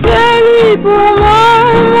 C'est lui pour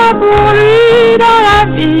moi pour lui dans la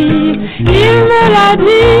vie. Il me l'a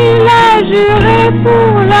dit, l'a juré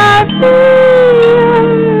pour la vie.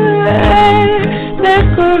 Et dès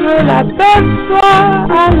que je l'aperçois,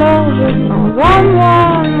 alors je sens en moi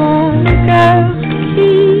mon cœur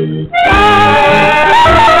qui bat.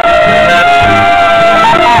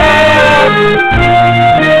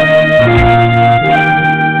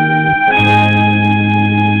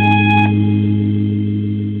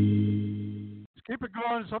 Keep it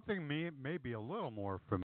going, something maybe a little more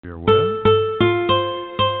familiar with.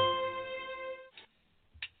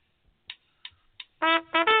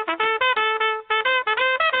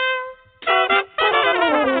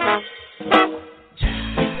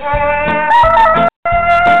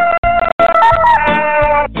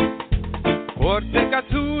 Forse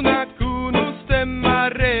Katsuna Kunu stemma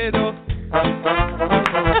redo la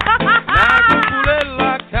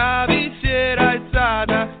cupulella cavisiera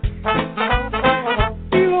alzata.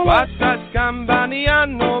 Quattro scambani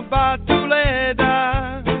hanno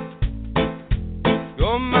battuleta,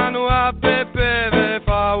 con mano a Peppe ve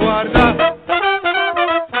fa guardare.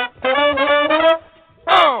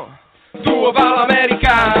 Oh, tuo palo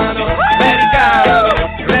americano,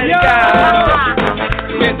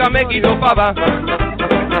 niente a me chi lo papà.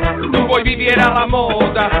 Tu vuoi vivere alla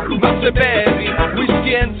moda, ma se bevi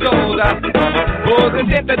whisky e soda, o ti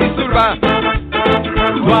senti disturbato.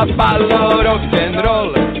 Qua ballo rock and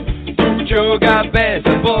roll, tu gioca a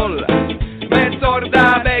baseball,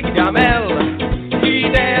 mezz'orda Bechamel,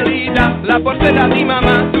 fidelità, la portata di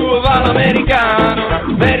mamma, tuo vale americano,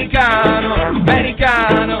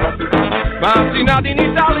 ma si nati in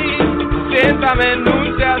Italia, senza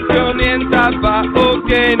menunziazione, niente a fa,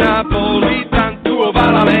 ok napolitan, tuo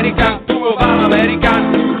vale americano.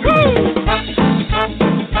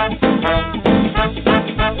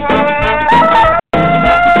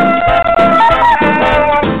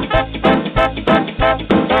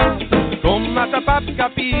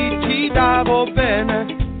 Capì davo bene,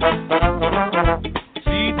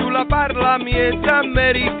 se tu la parla miezza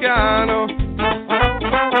americano,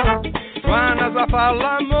 quando si fa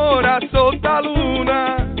l'amore sotto la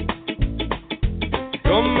luna,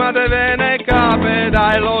 come te viene cape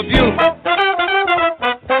I love you.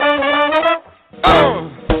 Oh,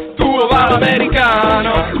 tuo vale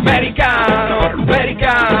americano,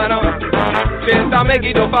 senta me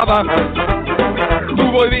chi do papà. Tu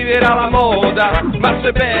vuoi vivere alla moda, ma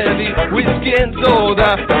se bevi whisky e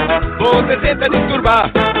soda, o te senti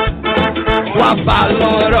disturbato. Qua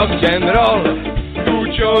ballo rock and roll, tu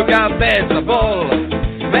gioca a baseball,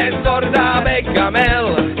 mezz'orda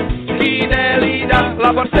Bechamel, fidelità,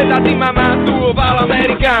 la borsetta di mamma, tuo palo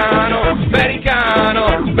americano,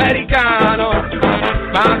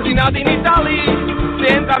 ma si nati in Italia,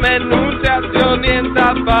 senza menunziazione, niente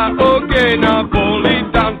a fa, ok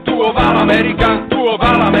napolitan, tuo palo americano.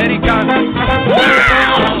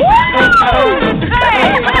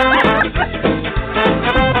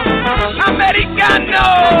 Americano,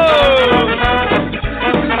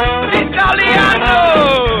 italiano,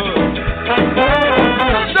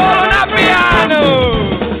 solo un piano.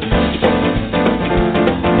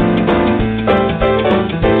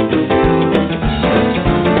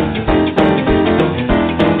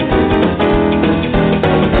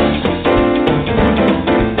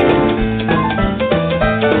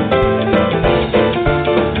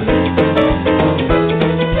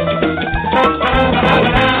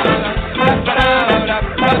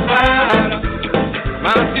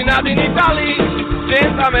 In Italia,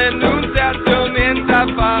 senza menunziazione, niente a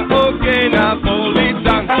fa, ok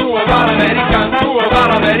napolitan, tuo vale american.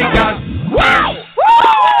 Wow!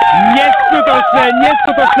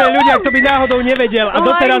 Neskutočné, ľudia, kto by náhodou nevedel a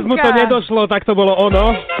doteraz mu to nedošlo, tak to bolo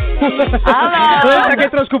ono. Len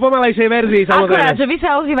také trošku pomalejšej verzii, samozrejme. Akurát, že vy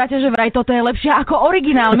sa ozývate, že vraj toto je lepšie ako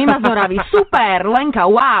originál Mima z Oravy. Super, Lenka,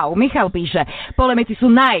 wow, Michal píše, polemici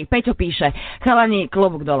sú Peťo píše, chalani,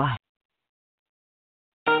 klobúk dole.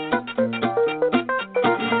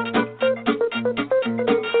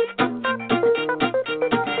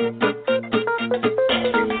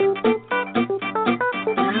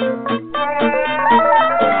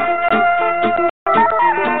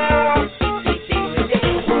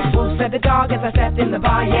 the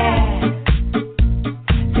bar, yeah.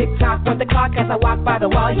 Tick-tock with the clock as I walk by the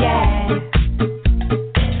wall, yeah.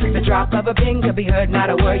 The drop of a pin could be heard, not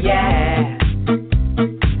a word, yeah.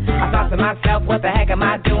 I thought to myself, what the heck am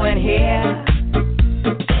I doing here?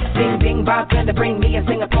 Ding, ding, bartender, bring me a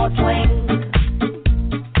Singapore sling.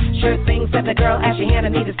 Sure thing, said the girl as she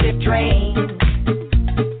handed me the stiff drink.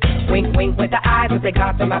 Wink, wink with the eyes as they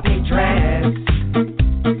got to my pink dress.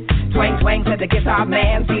 Twang, twang, said the guitar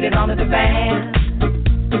man seated on the divan.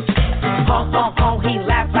 Honk, honk, honk, he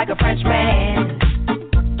laughed like a Frenchman.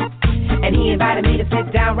 And he invited me to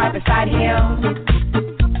sit down right beside him.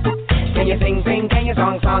 Can you sing, sing, can you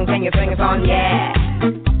song, song, can you sing a song, yeah.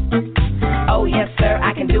 Oh yes sir,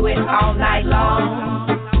 I can do it all night long.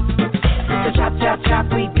 So chop, chop, chop,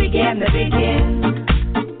 we begin to begin.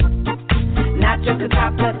 Not just the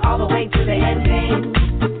top, but all the way to the ending.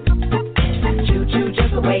 Choo choo,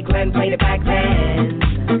 just the way Glenn played it back then.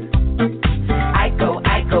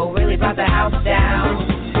 Iko, really brought the house down.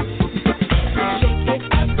 Shake it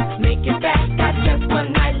up, make it back. Got just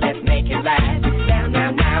one night, let's make it last. Down,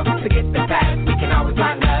 now, now, forget the past. We can always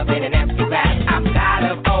find love in an empty glass. I'm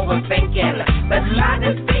tired of overthinking. Let's fly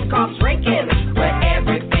this thing called drinking, where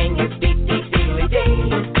everything is deep, deep, deeply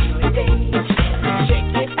deep.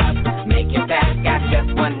 Shake it up, make it back. Got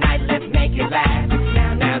just one night, let's make it last.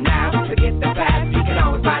 Now, now, now, forget the past. We can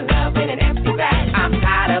always find love in an empty glass. I'm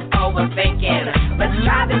tired of overthinking. Let's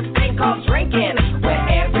fly this thing called drinking, where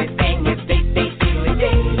everything is deep, deep, deeply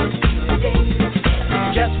deep.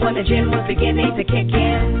 Just when the gin was beginning to kick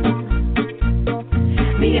in,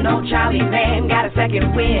 me and old Charlie man got a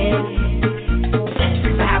second wind.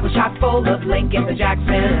 I have a shot full of Lincoln and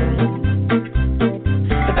Jackson.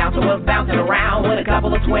 The bouncer was bouncing around with a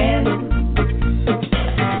couple of twins.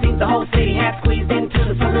 Seems the whole city had squeezed into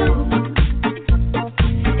the saloon.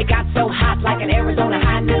 It got so hot like an Arizona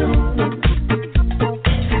high noon.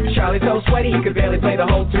 Charlie's so sweaty he could barely play the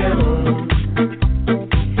whole tune.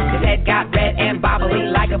 His head got red and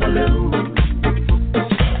bobbly like a balloon.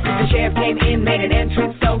 The sheriff came in, made an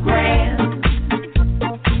entrance so grand,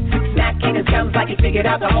 smacking his gums like he figured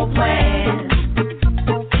out the whole plan.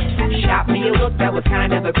 Shot me a look that was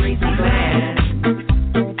kind of a greasy glance.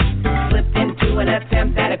 Slipped into an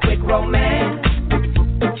attempt at a quick romance.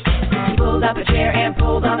 He pulled up a chair and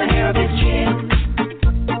pulled on the hair of his chin,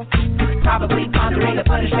 probably pondering the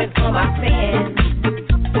punishment for my sin.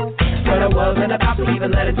 But I wasn't about to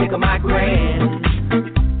even let it tickle my grin.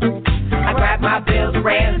 I grabbed my bills,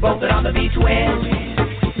 ran, bolted on the V-twin.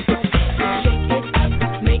 Shake it up,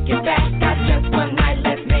 make it back. Got just one night,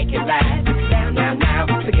 let's make it last. Down, now, now,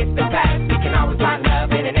 forget the past. We can always find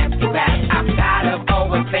love in an empty glass. I'm tired of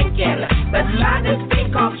overthinking. Let's fly this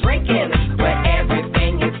thing called drinking, where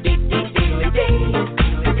everything is deep, deep, deeply deep.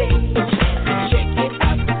 Shake it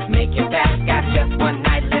up, make it back. Got just one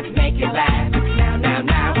night, let's make it last. Now, now,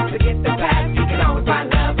 now, forget the past. We can always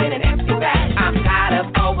find love in an empty glass. I'm tired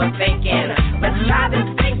of overthinking. Let's fly this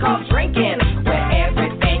thing called drinking, where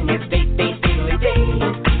everything is deep, deep, deeply deep.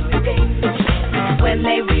 When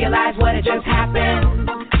they realized what had just happened,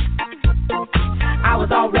 I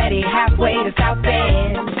was already halfway to South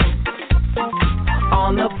Bend,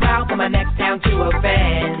 on the prowl for my next town to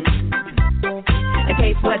offend, and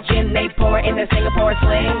taste what gin they pour in their Singapore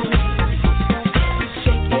sling.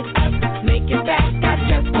 Shake it up, make it back. Got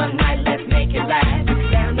just one night, let's make it last.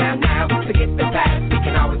 Down, now, now, forget the past. We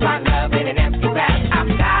can always find love in an empty glass. I'm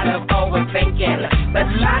tired of overthinking.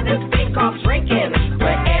 Let's fly this thing called drinking,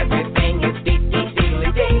 where everything is deep, deep,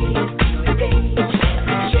 deeply deep.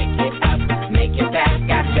 Shake it up, make it back.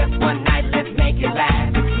 Got just one night, let's make it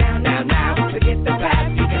last. Now, now, now, forget the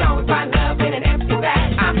past. You can always find love in an empty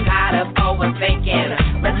glass. I'm tired of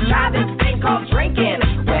overthinking. Let's fly this thing called drinking,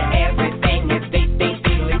 where everything is deep, deep,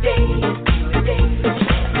 deeply deep.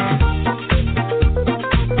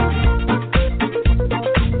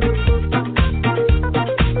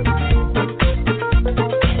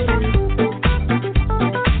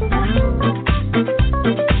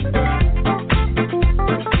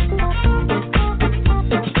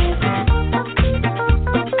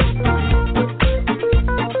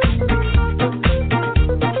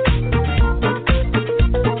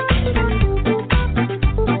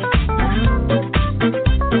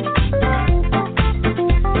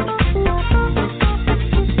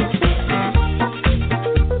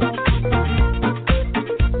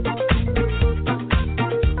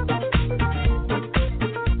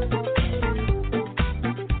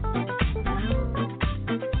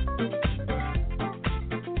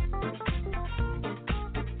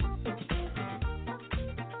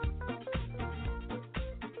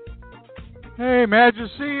 Hey,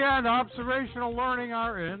 Majesty and Observational Learning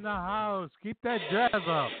are in the house. Keep that jazz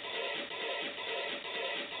up.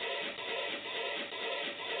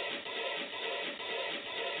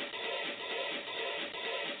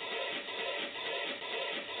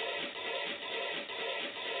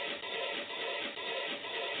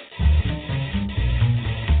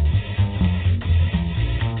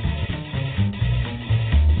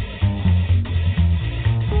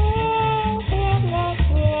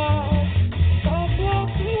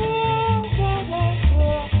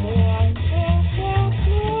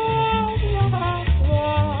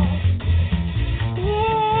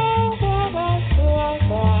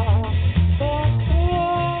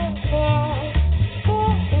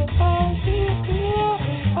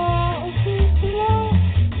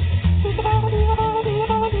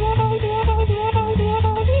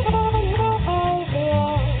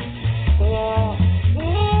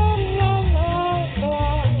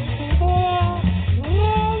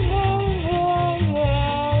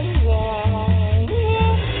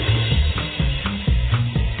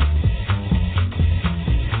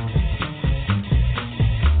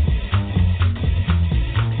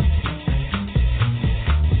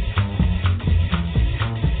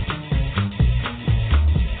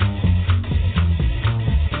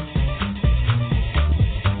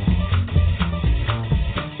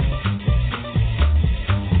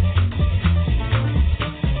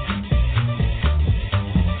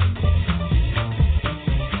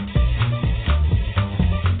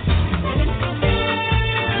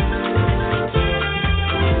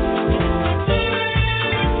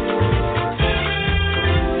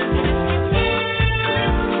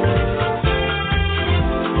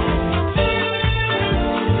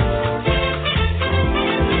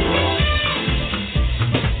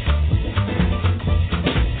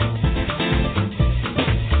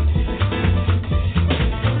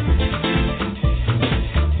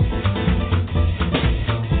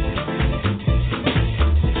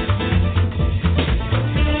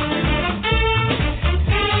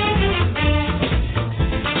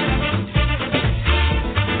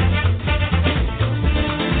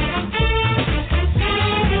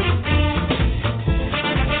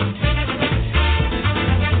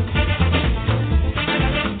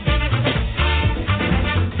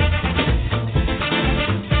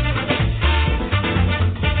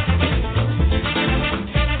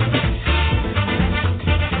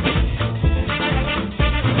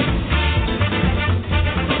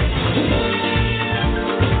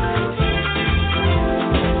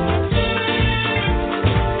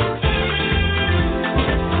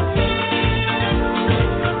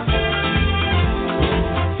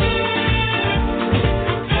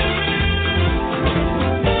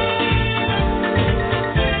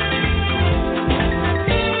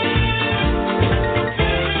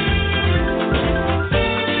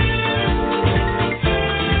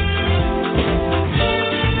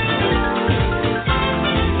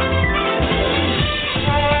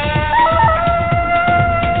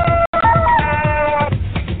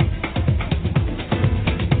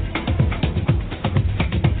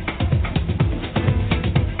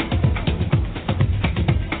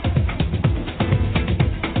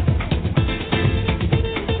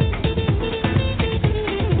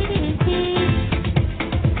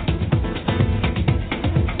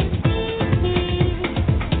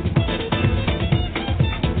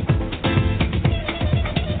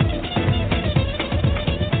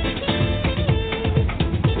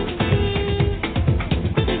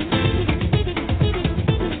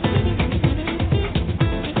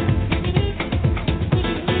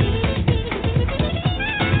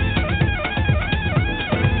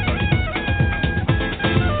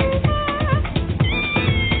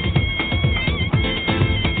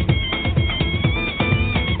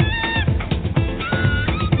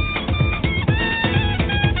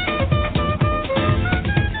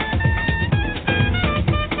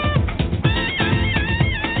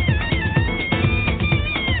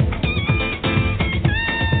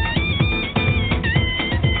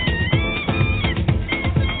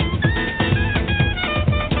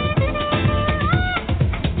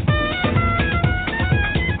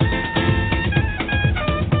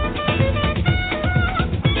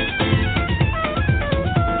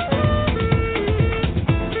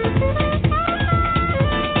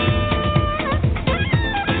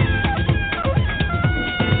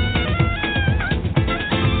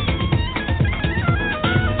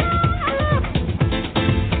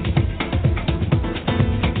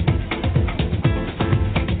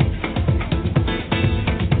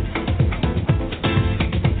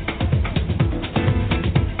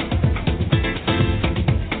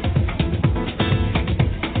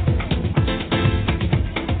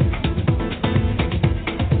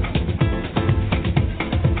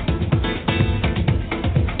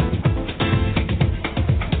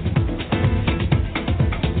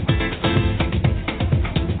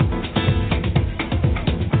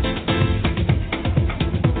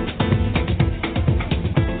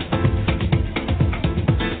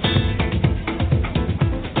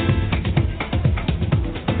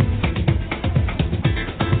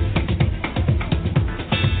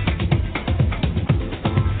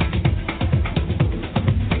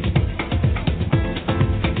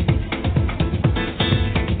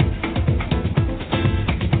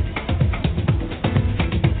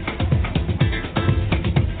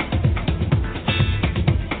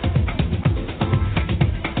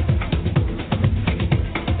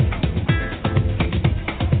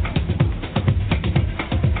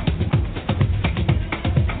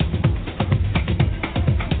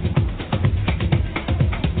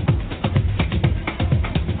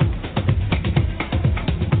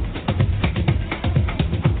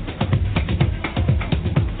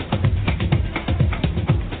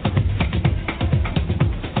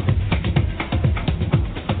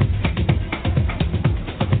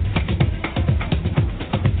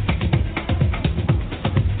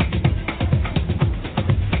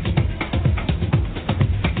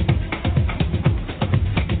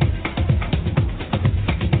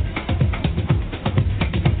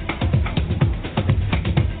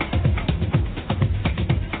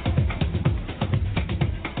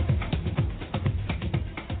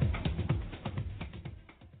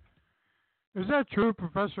 Is that true,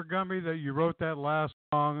 Professor Gumby, that you wrote that last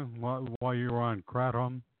song while you were on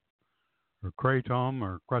Kratom, or Kratom,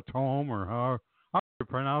 or how you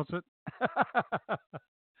pronounce it?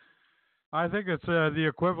 I think it's the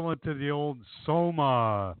equivalent to the old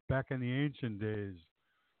Soma back in the ancient days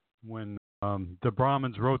when the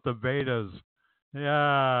Brahmins wrote the Vedas.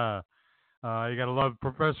 Yeah. You gotta love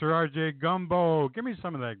Professor R.J. Gumbo. Give me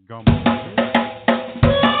some of that gumbo.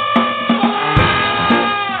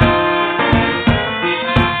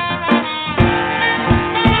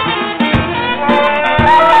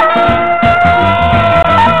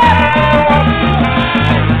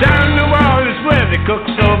 Down New Orleans where they cook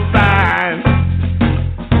so fine.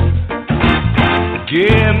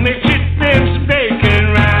 Give me chitlins, bacon,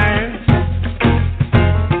 rice.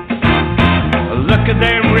 Look at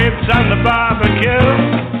them ribs on the barbecue.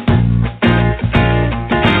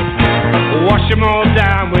 Wash them all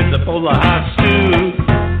down with a bowl of hot stew.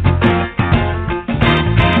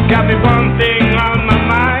 Got me one thing on my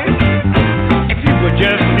mind. If you would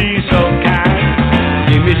just be so kind,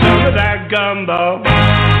 give me some of that gumbo.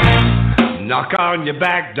 Knock on your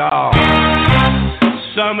back door.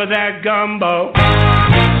 Some of that gumbo.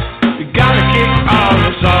 You gotta kick all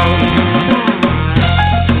the songs.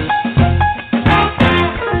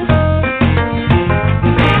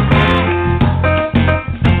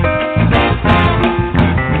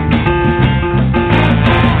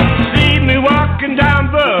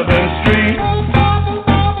 Down Bourbon Street,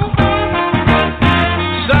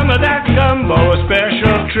 some of that gumbo a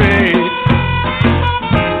special treat.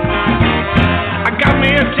 I got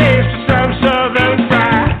me a taste of some southern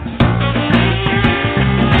fried.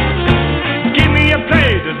 Give me a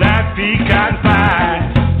plate of that pecan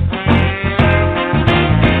pie.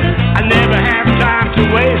 I never have time to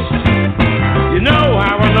waste. You know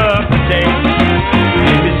how I love to taste.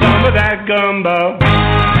 Give me some of that gumbo.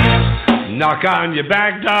 Knock on your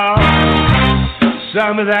back door,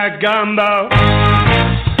 some of that gumbo.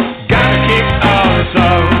 Gotta kick all the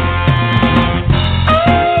songs.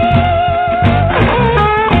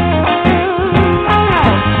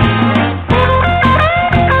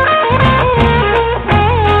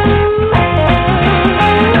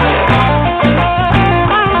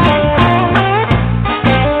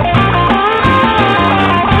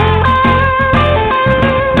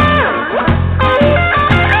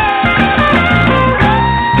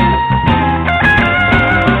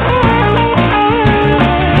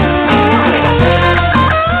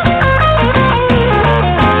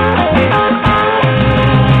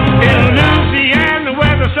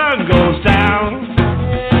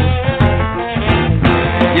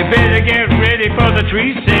 For the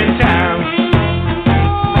treats in town,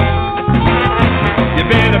 you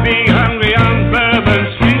better be hungry on Bourbon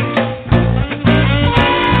Street.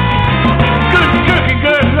 Good cooking,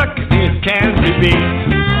 good looking, it can be beat.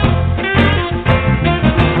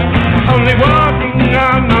 Only one thing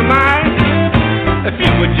on my mind, if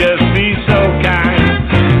you would just be so kind,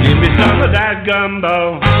 give me some of that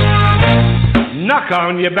gumbo. Knock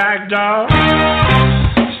on your back door,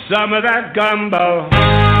 some of that gumbo.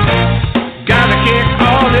 Gotta kick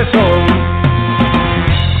all this home.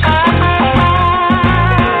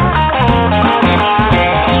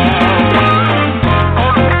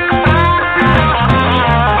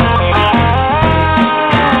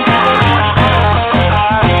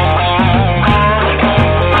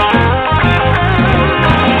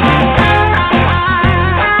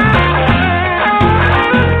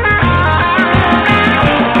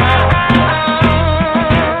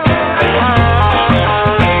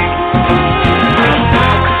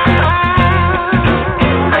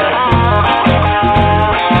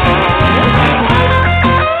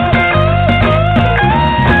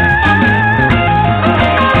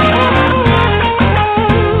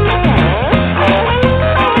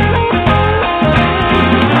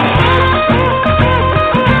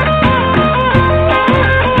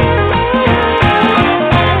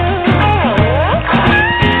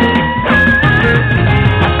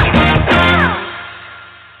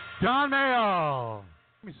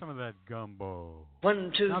 Gumbo.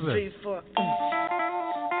 1, 2, 3, 4.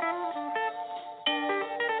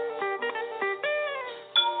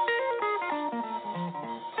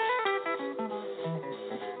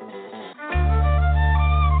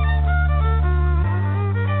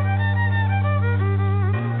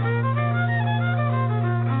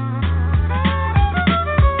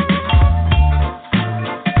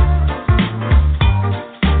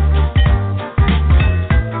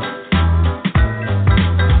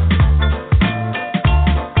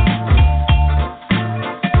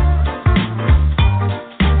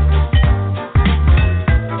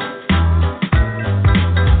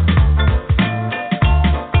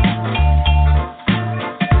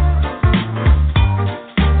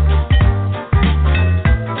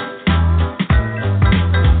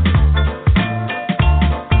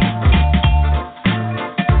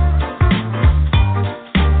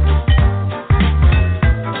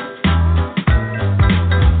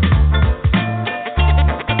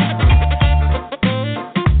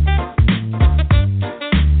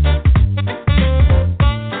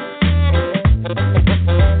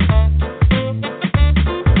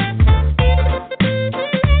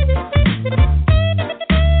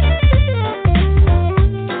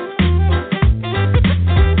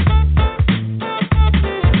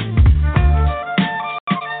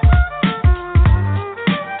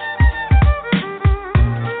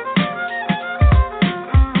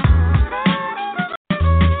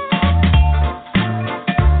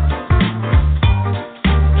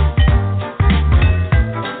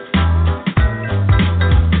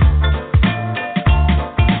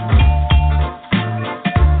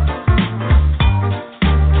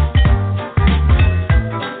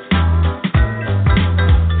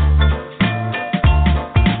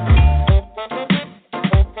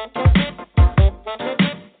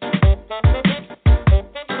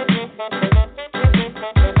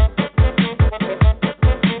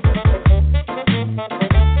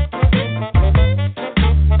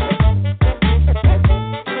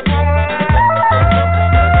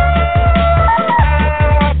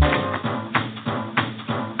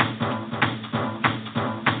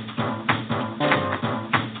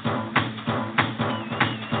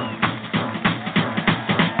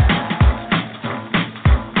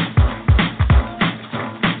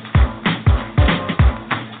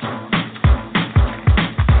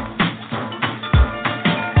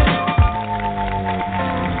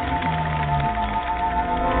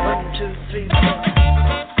 2, 3, 4.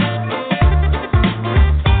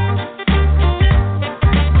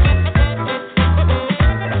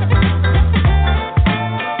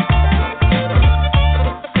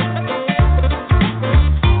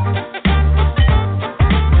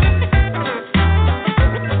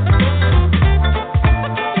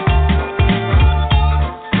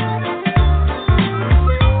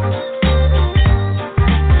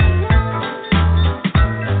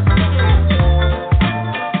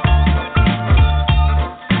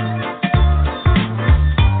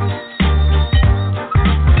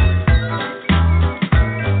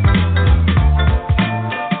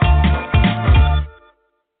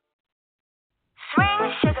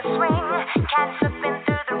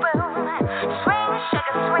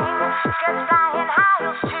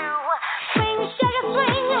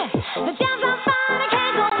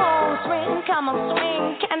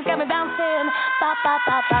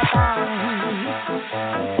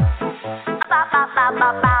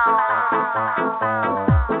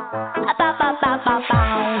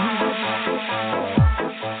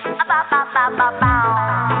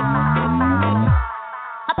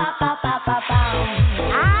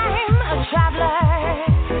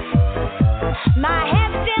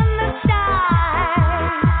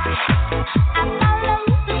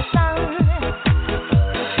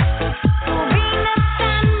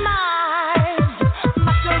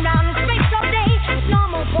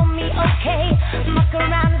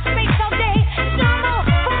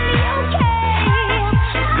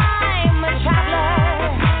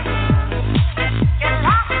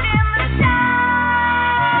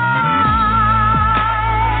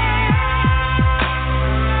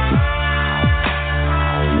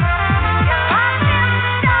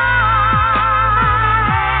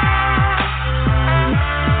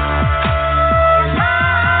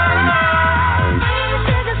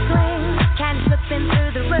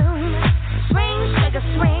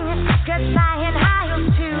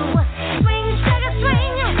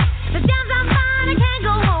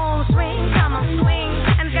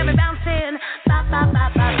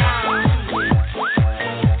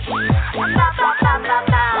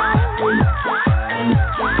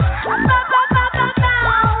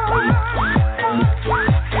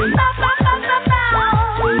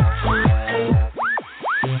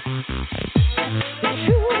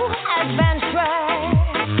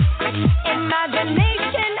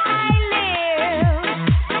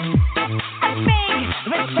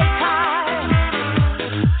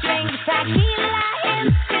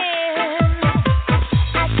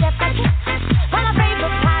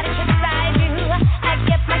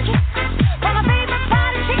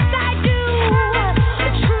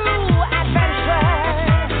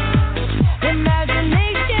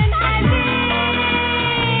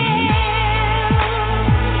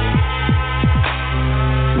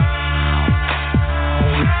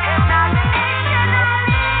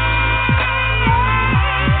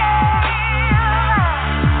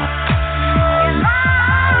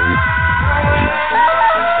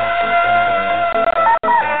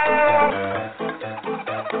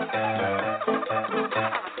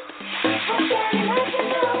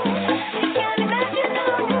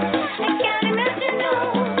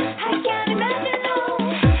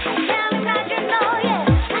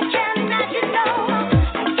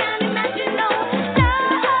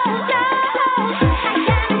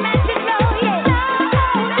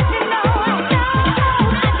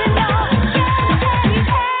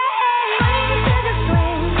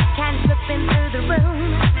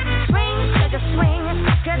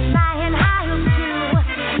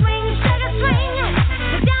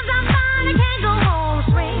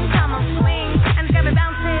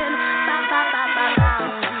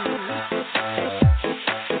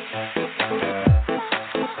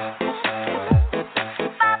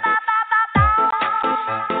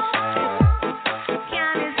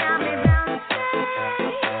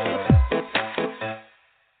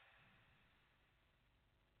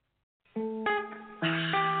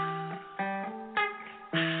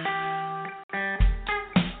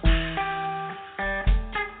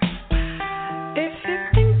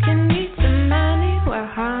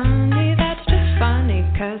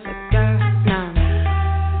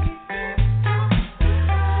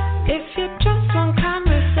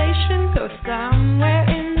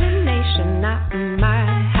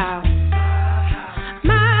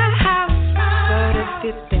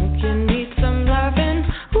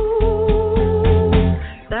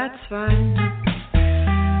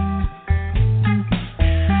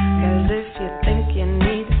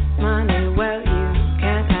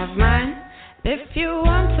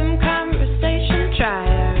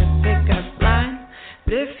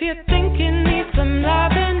 If you think you need some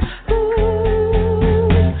loving, ooh.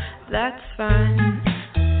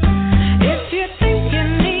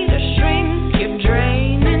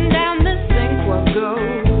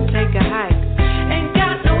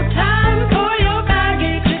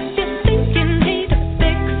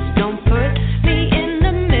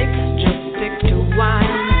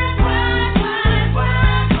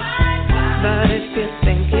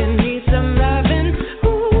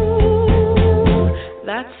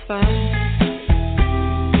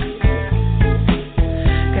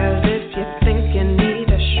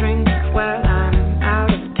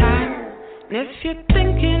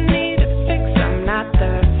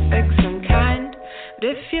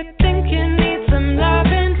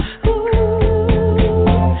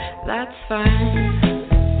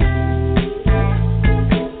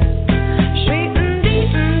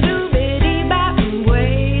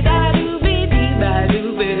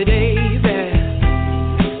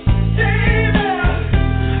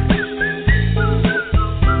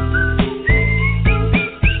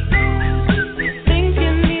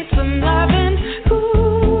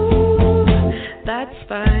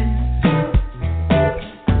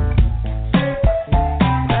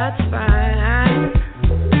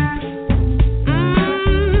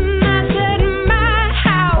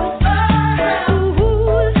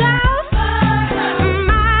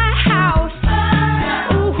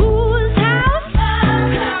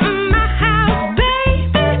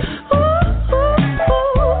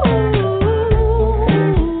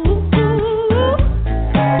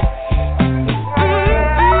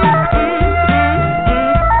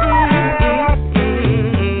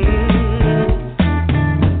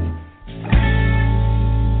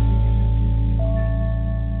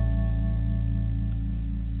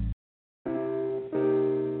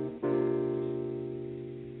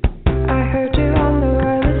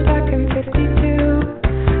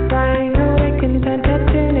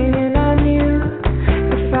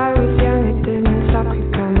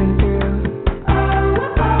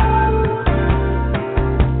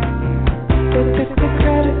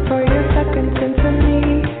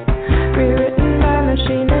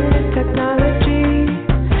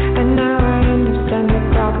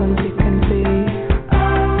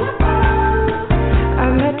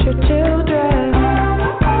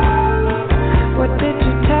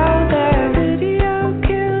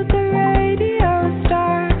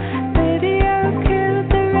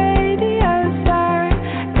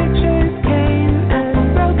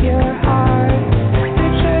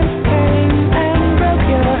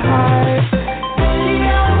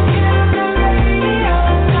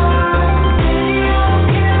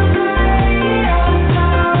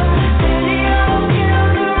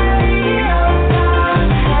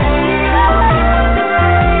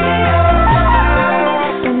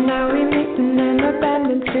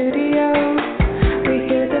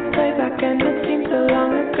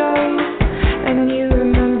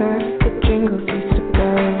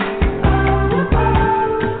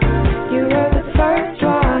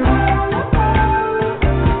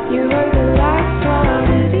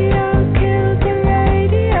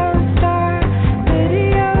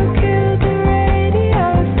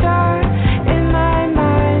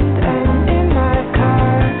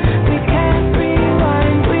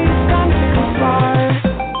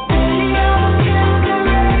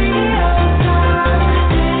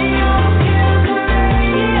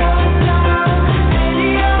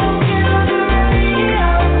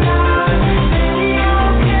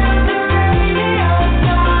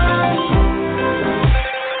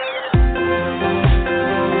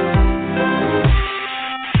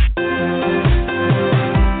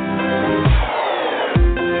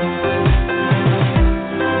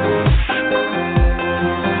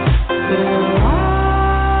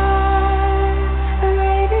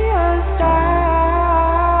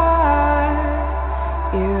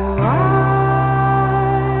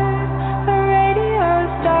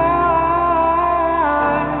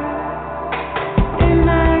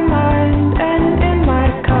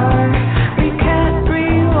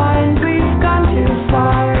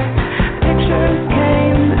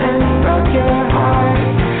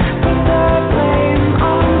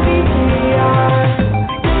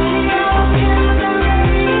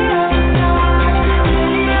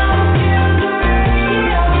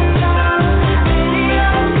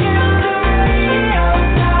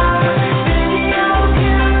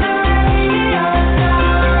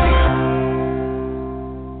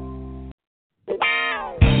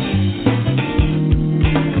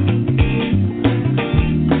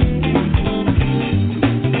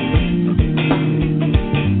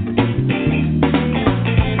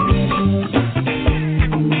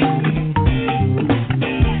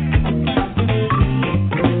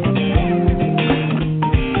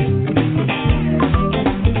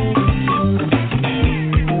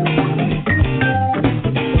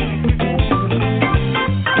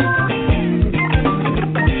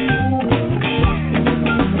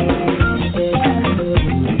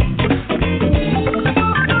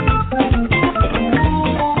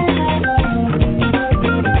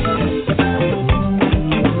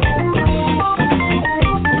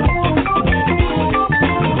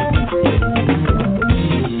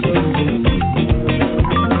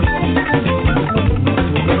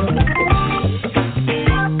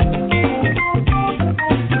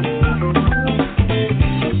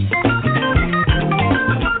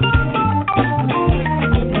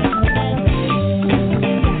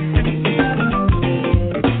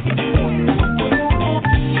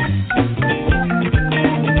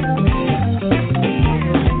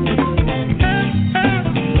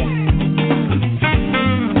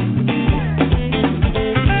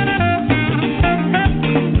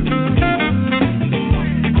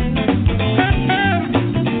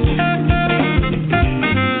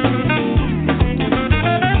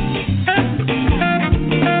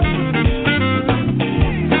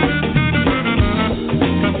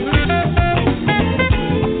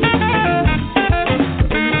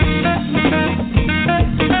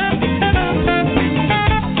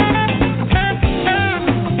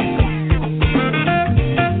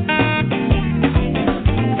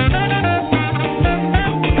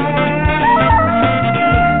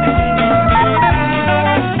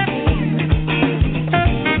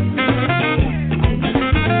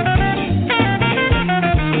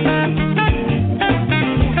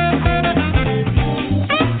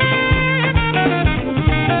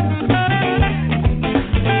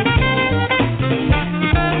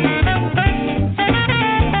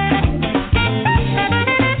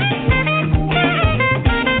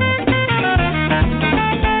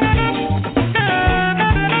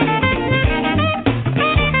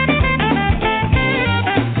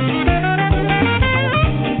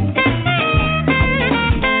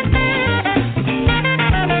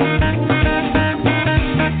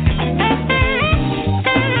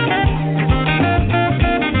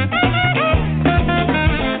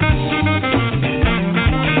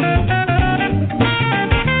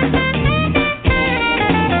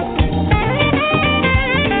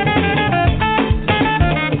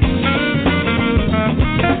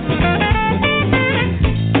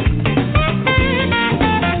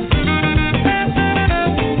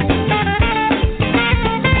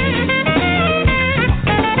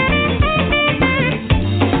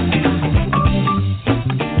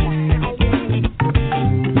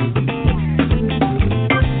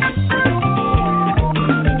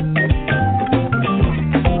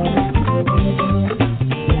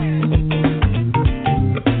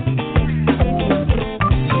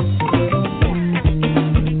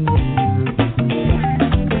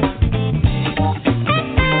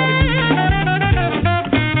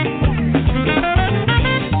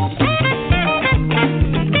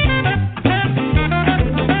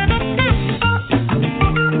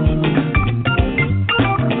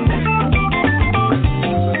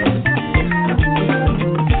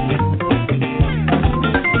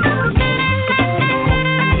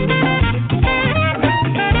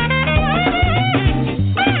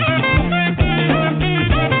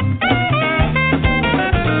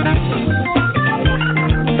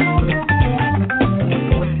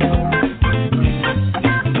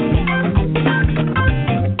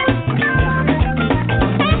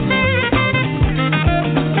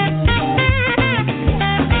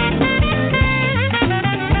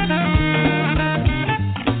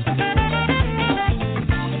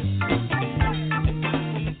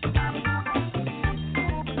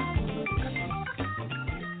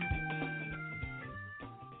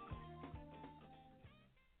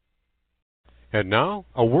 And now,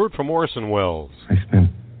 a word from Orson Welles. I spent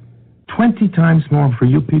 20 times more for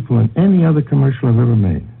you people than any other commercial I've ever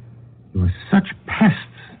made. You are such pests.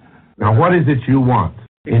 Now, what is it you want?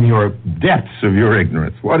 In your depths of your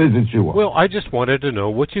ignorance, what is it you want? Well, I just wanted to know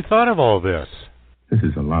what you thought of all this. This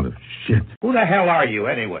is a lot of shit. Who the hell are you,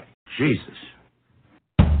 anyway? Jesus.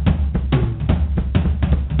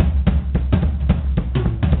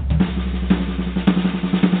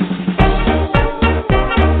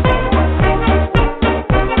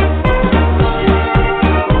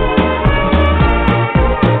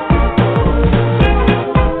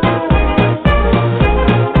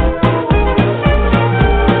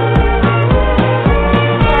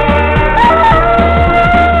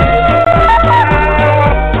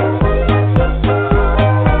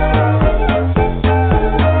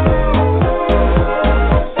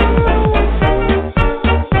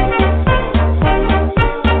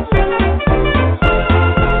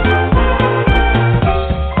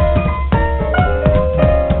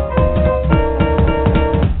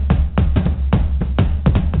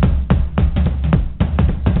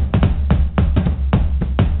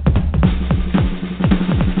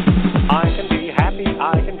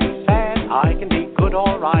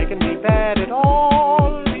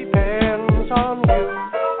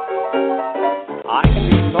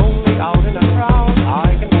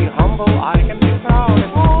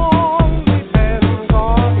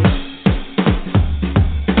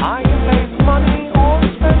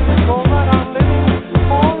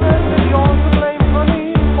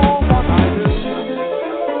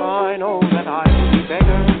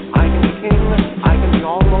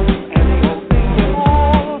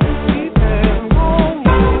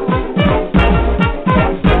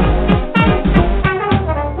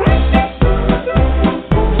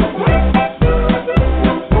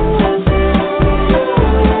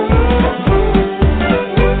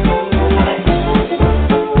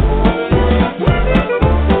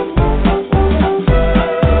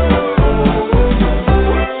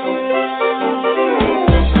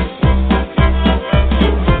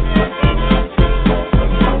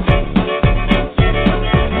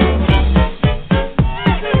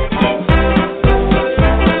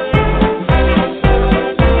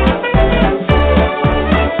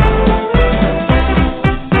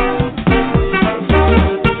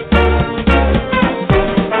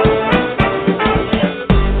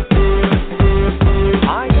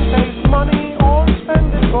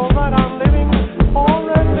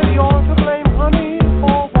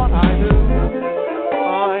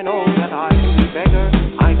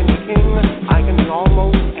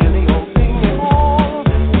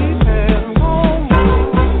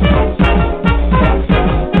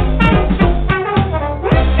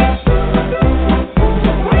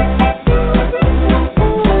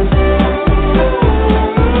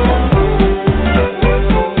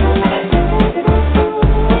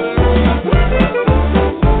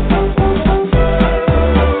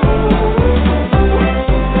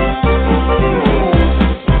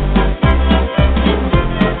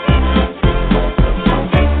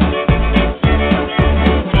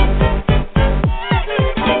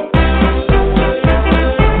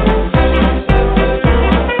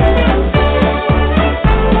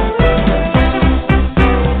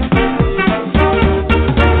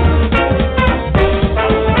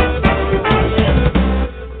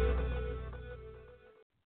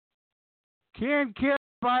 ¿Quién quiere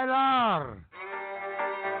bailar?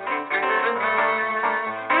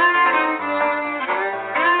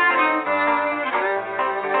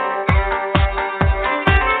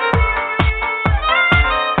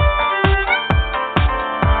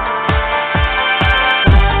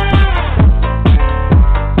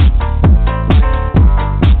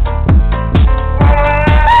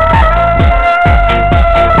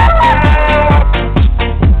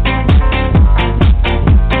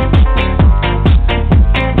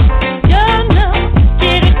 Yo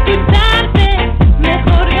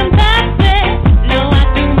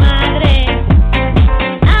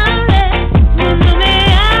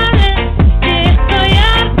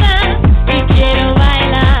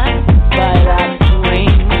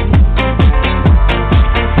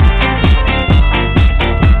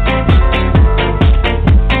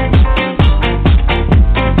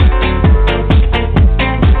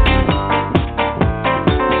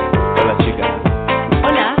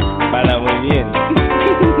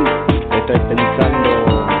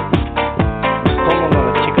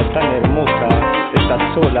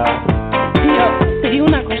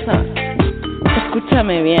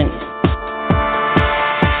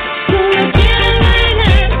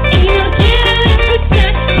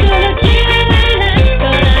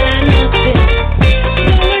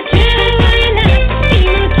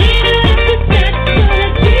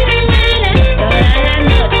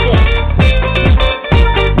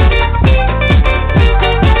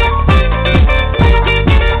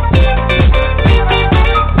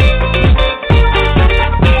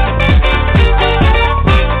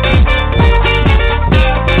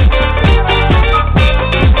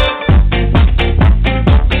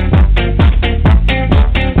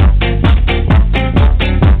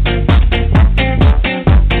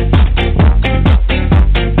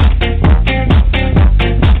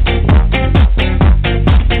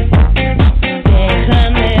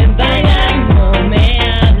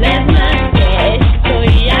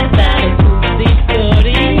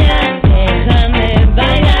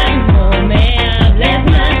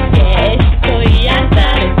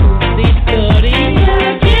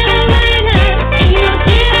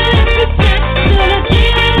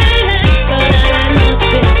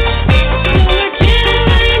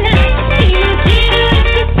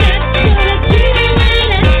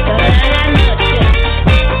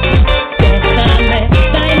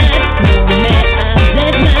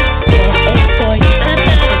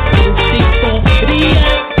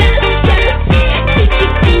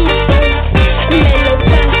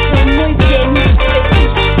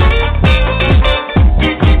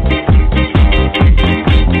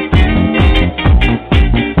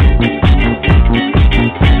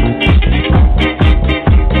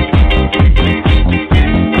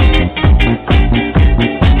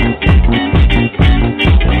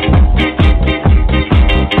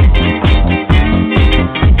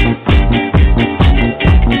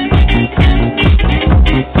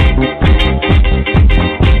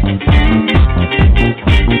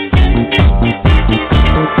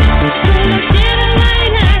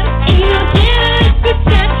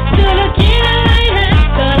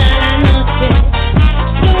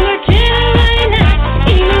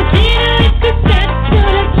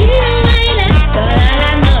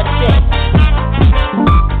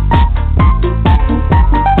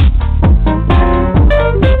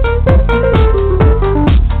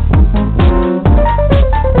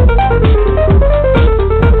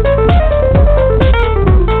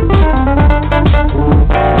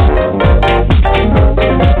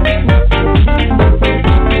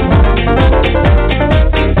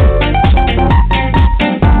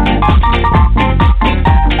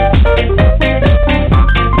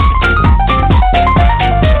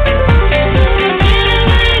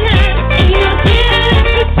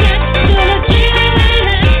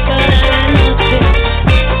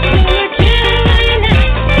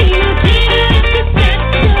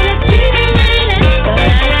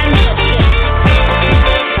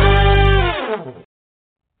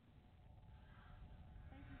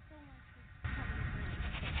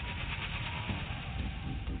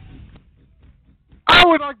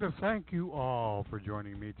would like to thank you all for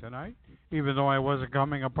joining me tonight, even though I wasn't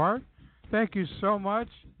coming apart. Thank you so much,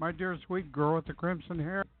 my dear sweet girl with the crimson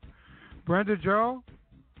hair. Brenda Joe,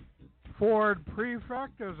 Ford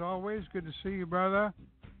Prefect, as always, good to see you, brother.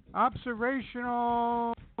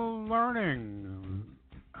 Observational Learning,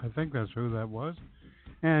 I think that's who that was.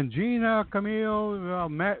 And Gina Camille,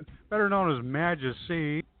 better known as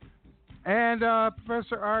Majesty. And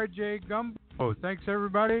Professor R.J. Gumbo. Thanks,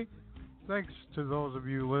 everybody. Thanks to those of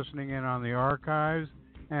you listening in on the archives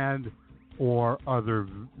and or other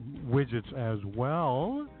widgets as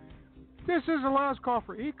well. This is the last call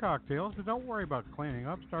for e-cocktails, but don't worry about cleaning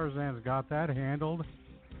up. Starzan's got that handled.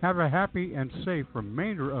 Have a happy and safe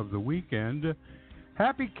remainder of the weekend.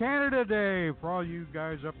 Happy Canada Day for all you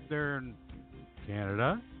guys up there in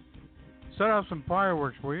Canada. Set up some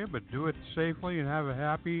fireworks for you, but do it safely and have a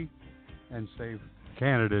happy and safe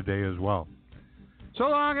Canada Day as well. So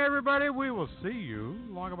long, everybody. We will see you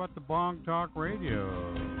long about the Bong Talk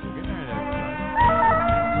Radio. Good night, everybody.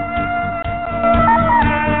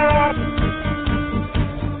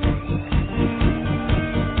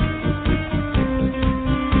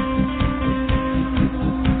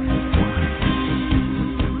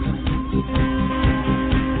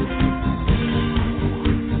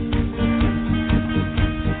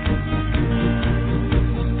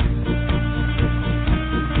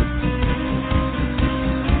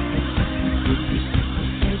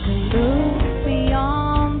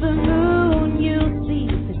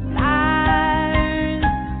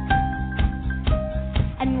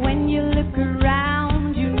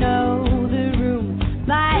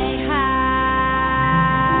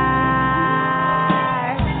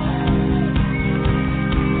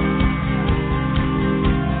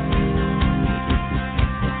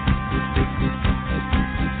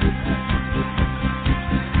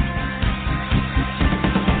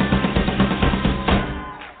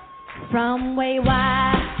 From way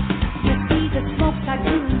wide, you see the smoke start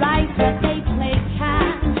to rise as they play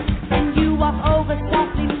cat, and you walk over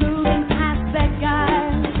softly moving past that guy.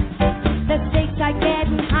 The stakes are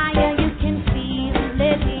getting higher, you can feel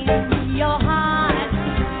it in your heart.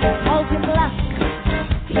 Hold your bluff,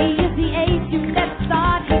 he is the ace you never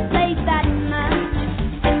thought he played that much,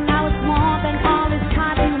 and now it's more than all his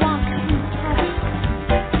cards he wants to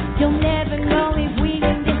touch. You'll never know if we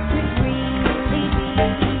can disagree.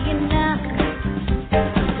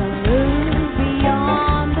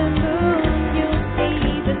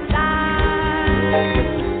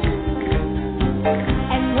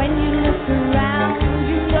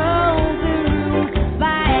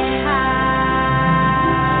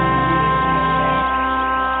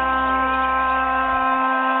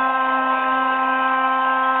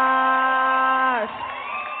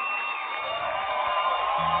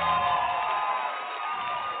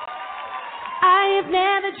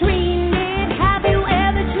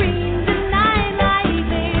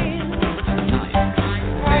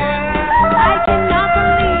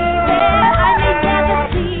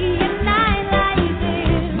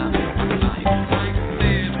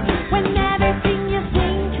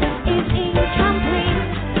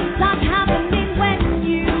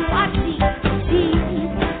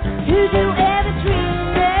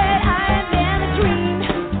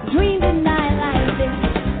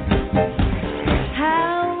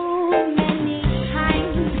 How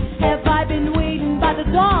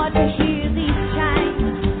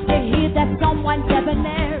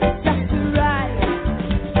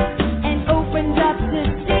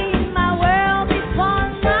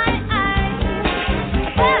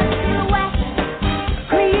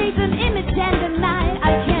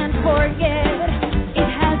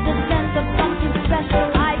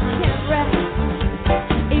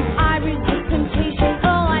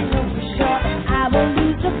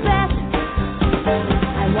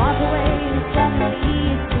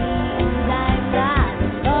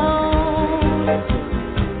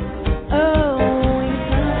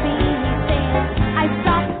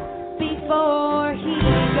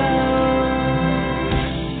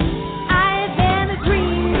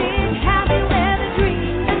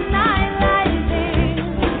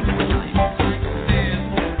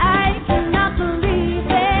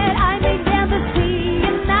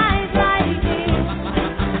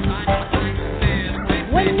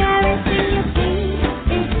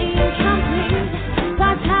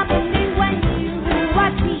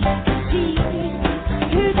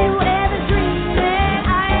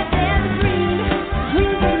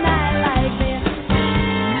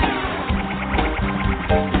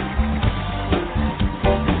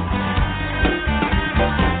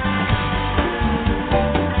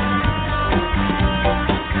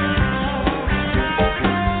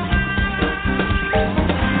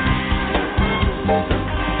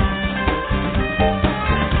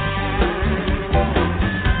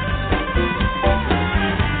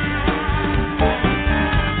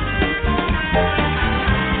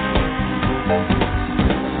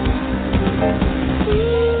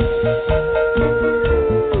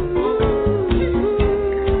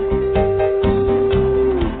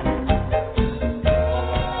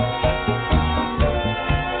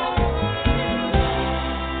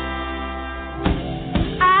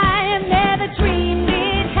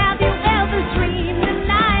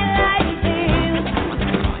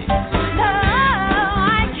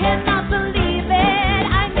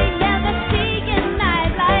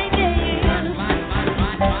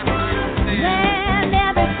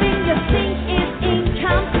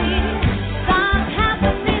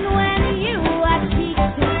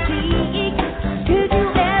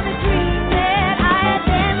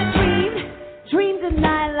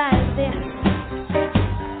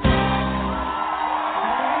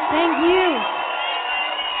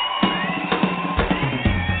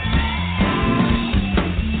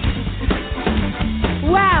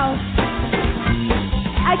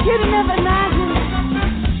couldn't have imagined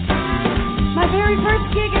my very first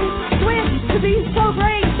gig in Swiss to be so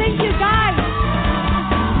great. Thank you, guys.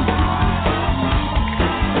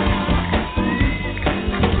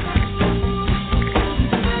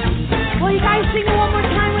 Will you guys sing it one more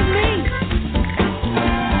time with me?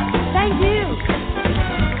 Thank you.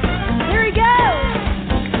 Here we go.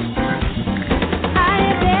 I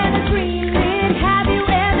have ever dreamed it. Have you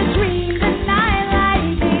ever dreamed a night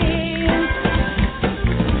like this?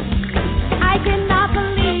 I cannot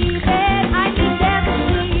believe it. I can never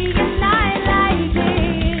see a night like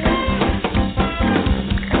this.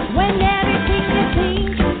 When everything you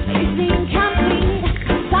think may seem complete,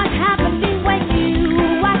 starts happening when you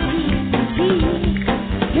watch TV.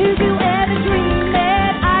 Did you ever dream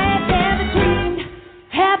it? I have never dreamed.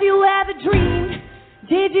 Have you ever dreamed?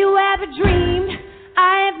 Did you ever dream?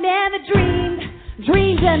 I have never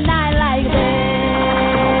dreamed a night like this.